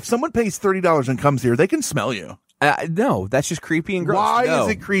 If someone pays $30 and comes here, they can smell you. No, that's just creepy and gross. Why is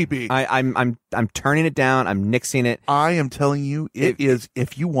it creepy? I'm turning it down. I'm nixing it. I am telling you, it is.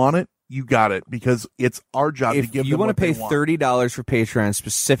 If you want it, you got it, because it's our job to give them. If you want to pay $30 for Patreon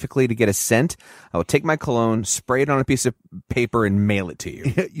specifically to get a scent, I will take my cologne, spray it on a piece of paper, and mail it to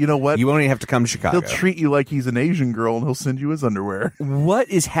you. You know what? You won't even have to come to Chicago. He'll treat you like he's an Asian girl, and he'll send you his underwear. What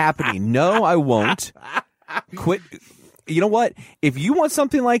is happening? No, I won't. Quit. You know what? If you want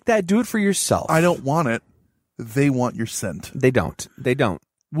something like that, do it for yourself. I don't want it. They want your scent. They don't.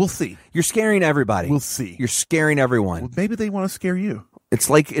 We'll see. You're scaring everybody. We'll see. You're scaring everyone. Well, maybe they want to scare you. It's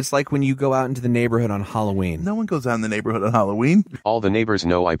like when you go out into the neighborhood on Halloween. No one goes out in the neighborhood on Halloween. All the neighbors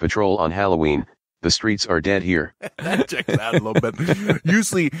know I patrol on Halloween. The streets are dead here. That checks out a little bit.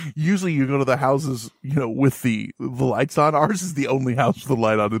 Usually you go to the houses, with the lights on. Ours is the only house with the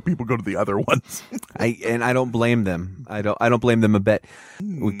light on, and people go to the other ones. I don't blame them. I don't blame them a bit.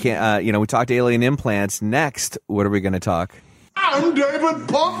 We can't. We talked Alien Implants. Next, what are we going to talk? I'm David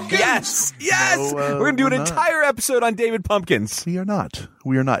Pumpkins. Yes. We're going to do an entire episode on David Pumpkins. We are not.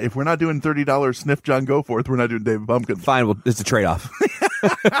 If we're not doing $30 Sniff John Goforth, we're not doing David Pumpkins. Fine. Well, it's a trade-off.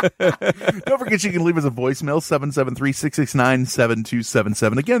 Don't forget you can leave us a voicemail,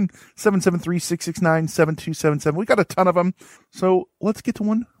 773-669-7277. Again, 773-669-7277. We got a ton of them. So let's get to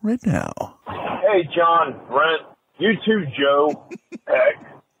one right now. Hey, John, Brent, you too, Joe,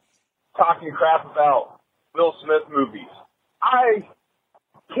 talking crap about Will Smith movies. I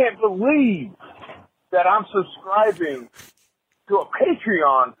can't believe that I'm subscribing to a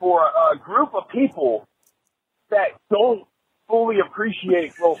Patreon for a group of people that don't fully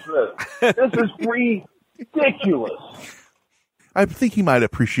appreciate Will Smith. This is ridiculous. I think he might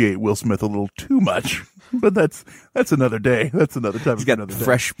appreciate Will Smith a little too much, but that's another day. That's another time. He's got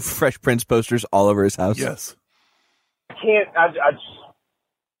Fresh Prince posters all over his house. Yes. I can't. I just,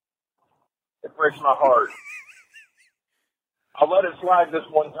 it breaks my heart. I'll let it slide this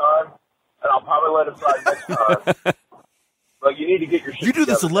one time, and I'll probably let it slide next time. But you need to get your shit You do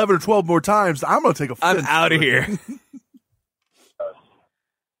this together. 11 or 12 more times, I'm going to take offense. I'm out of here.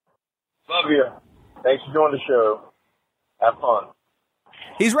 Love you. Thanks for doing the show. Have fun.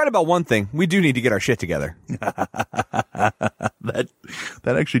 He's right about one thing. We do need to get our shit together. That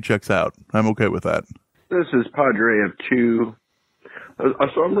actually checks out. I'm okay with that. This is Padre of Two.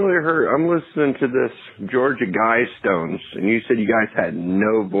 So I'm really hurt. I'm listening to this Georgia Guidestones, and you said you guys had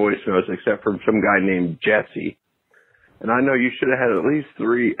no voicemails except from some guy named Jesse. And I know you should have had at least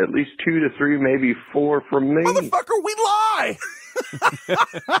 2 to 3, maybe 4 from me. Motherfucker, we lie!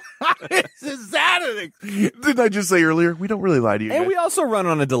 Is that it? Didn't I just say earlier? We don't really lie to you And guys. we also run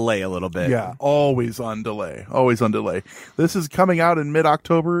on a delay a little bit. Yeah, always on delay. Always on delay. This is coming out in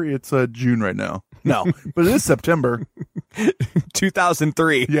mid-October. It's June right now. No, but it is September.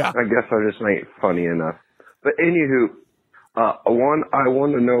 2003. Yeah. I guess I just ain't funny enough. But anywho, I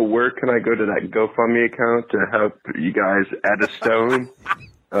want to know, where can I go to that GoFundMe account to help you guys add a stone?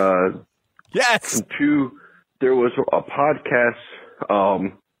 Yes. And 2, there was a podcast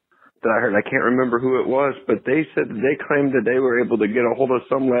that I heard. I can't remember who it was, but they said that they claimed that they were able to get a hold of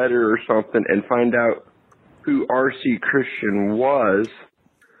some letter or something and find out who R.C. Christian was.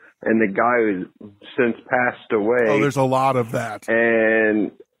 And the guy who's since passed away. Oh, there's a lot of that.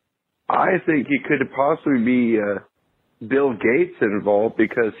 And I think he could possibly be Bill Gates involved,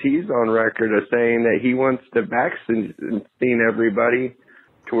 because he's on record as saying that he wants to vaccine everybody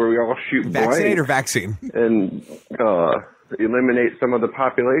to where we all shoot Vaccinate or blanks vaccine? and eliminate some of the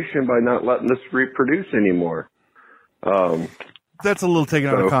population by not letting us reproduce anymore. That's a little taken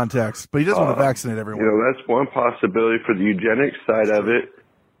out of context, but he doesn't want to vaccinate everyone. That's one possibility for the eugenics side of it.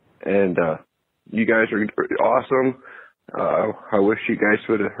 And you guys are awesome. I wish you guys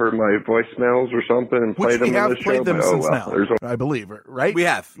would have heard my voicemails or something and played them on the show. We have played them since now, I believe, right? We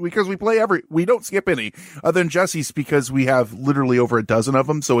have. Because we play we don't skip any, other than Jesse's, because we have literally over a dozen of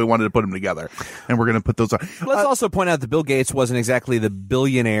them, so we wanted to put them together. And we're going to put those on. Let's also point out that Bill Gates wasn't exactly the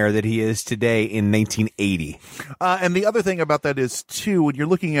billionaire that he is today in 1980. And the other thing about that is, too, when you're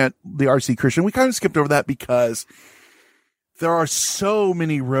looking at the RC Christian, we kind of skipped over that because there are so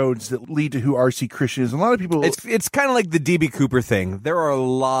many roads that lead to who RC Christian is. And a lot of people... It's kind of like the D.B. Cooper thing. There are a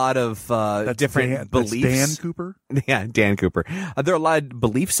lot of different beliefs. That's Dan Cooper? Yeah, Dan Cooper. There are a lot of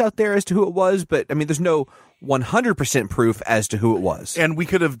beliefs out there as to who it was, but, I mean, there's no 100% proof as to who it was. And we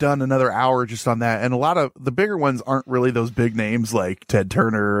could have done another hour just on that. And a lot of the bigger ones aren't really those big names like Ted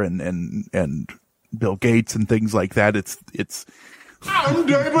Turner and Bill Gates and things like that. It's I'm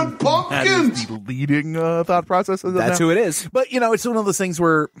David Pumpkins. That is the leading thought process. That's who it is. But, it's one of those things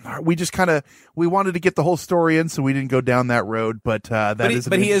where we just we wanted to get the whole story in, so we didn't go down that road. But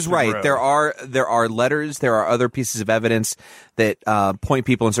he is right. Road. There are letters, there are other pieces of evidence that point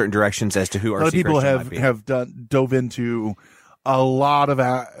people in certain directions as to who a lot of people have dove into a lot of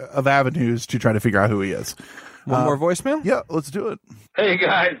avenues to try to figure out who he is. One more voicemail? Yeah, let's do it. Hey,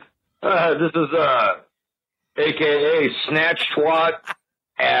 guys. This is a.k.a. Snatch Twat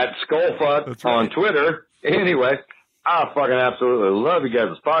at Skullfuck on Twitter. Anyway, I fucking absolutely love you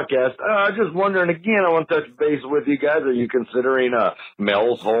guys' podcast. Just wondering again, I want to touch base with you guys. Are you considering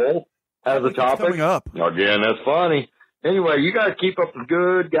Mel's Hole as a topic? Coming up. Again, that's funny. Anyway, you guys keep up the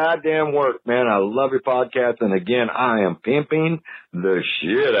good goddamn work, man. I love your podcast. And again, I am pimping the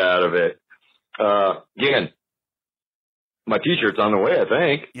shit out of it. Again, my t-shirt's on the way, I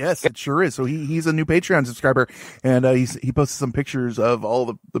think. Yes, it sure is. So he's a new Patreon subscriber, and he posted some pictures of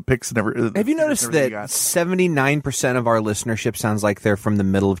all the pics and everything. Have you noticed that 79% of our listenership sounds like they're from the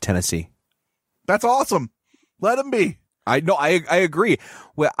middle of Tennessee? That's awesome. Let them be. I agree.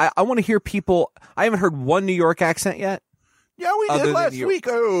 Well, I want to hear people. I haven't heard one New York accent yet. Yeah, we did last week.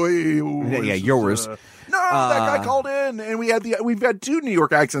 Yeah, yours. No, that guy called in, and we've had two New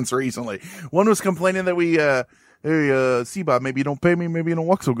York accents recently. One was complaining that we hey, Seabot, maybe you don't pay me, maybe you don't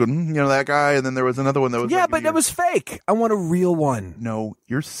walk so good. That guy. And then there was another one that was but it was fake. I want a real one. No,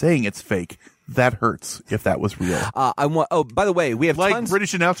 you're saying it's fake. That hurts if that was real. By the way, we have tons.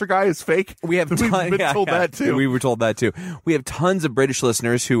 British announcer guy is fake. We have We've been told that too. We were told that too. We have tons of British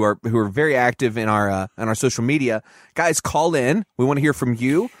listeners who are very active in our social media. Guys, call in. We want to hear from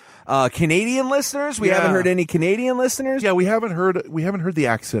you. Canadian listeners, we haven't heard any Canadian listeners. Yeah, we haven't heard the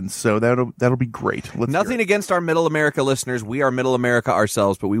accents, so that'll be great. Nothing against our Middle America listeners. We are Middle America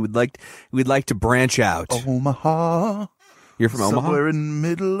ourselves, but we'd like to branch out. Omaha. You're from Omaha? Somewhere in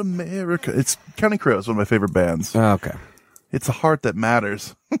Middle America. It's Counting Crows, one of my favorite bands. Oh, okay. It's a heart that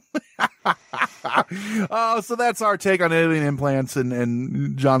matters. So that's our take on alien implants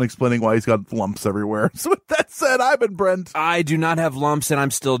and John explaining why he's got lumps everywhere. So with that said, I've been Brent. I do not have lumps, and I'm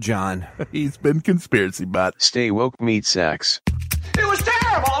still John. He's been Conspiracy Bot. Stay woke, meat sacks. It was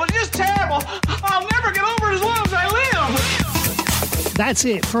terrible. It was just terrible. I'll never get over it as long as I live. That's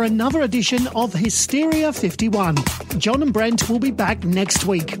it for another edition of Hysteria 51. John and Brent will be back next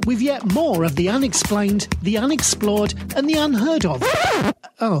week with yet more of the unexplained, the unexplored, and the unheard of.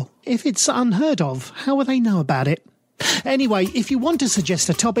 Oh, if it's unheard of, how will they know about it? Anyway, if you want to suggest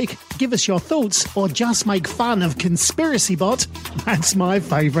a topic, give us your thoughts, or just make fun of Conspiracy Bot, that's my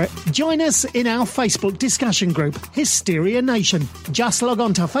favourite. Join us in our Facebook discussion group, Hysteria Nation. Just log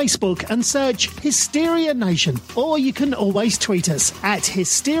on to Facebook and search Hysteria Nation, or you can always tweet us at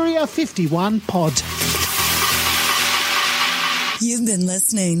Hysteria51pod. You've been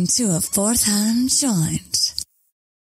listening to a fourth-hand joint.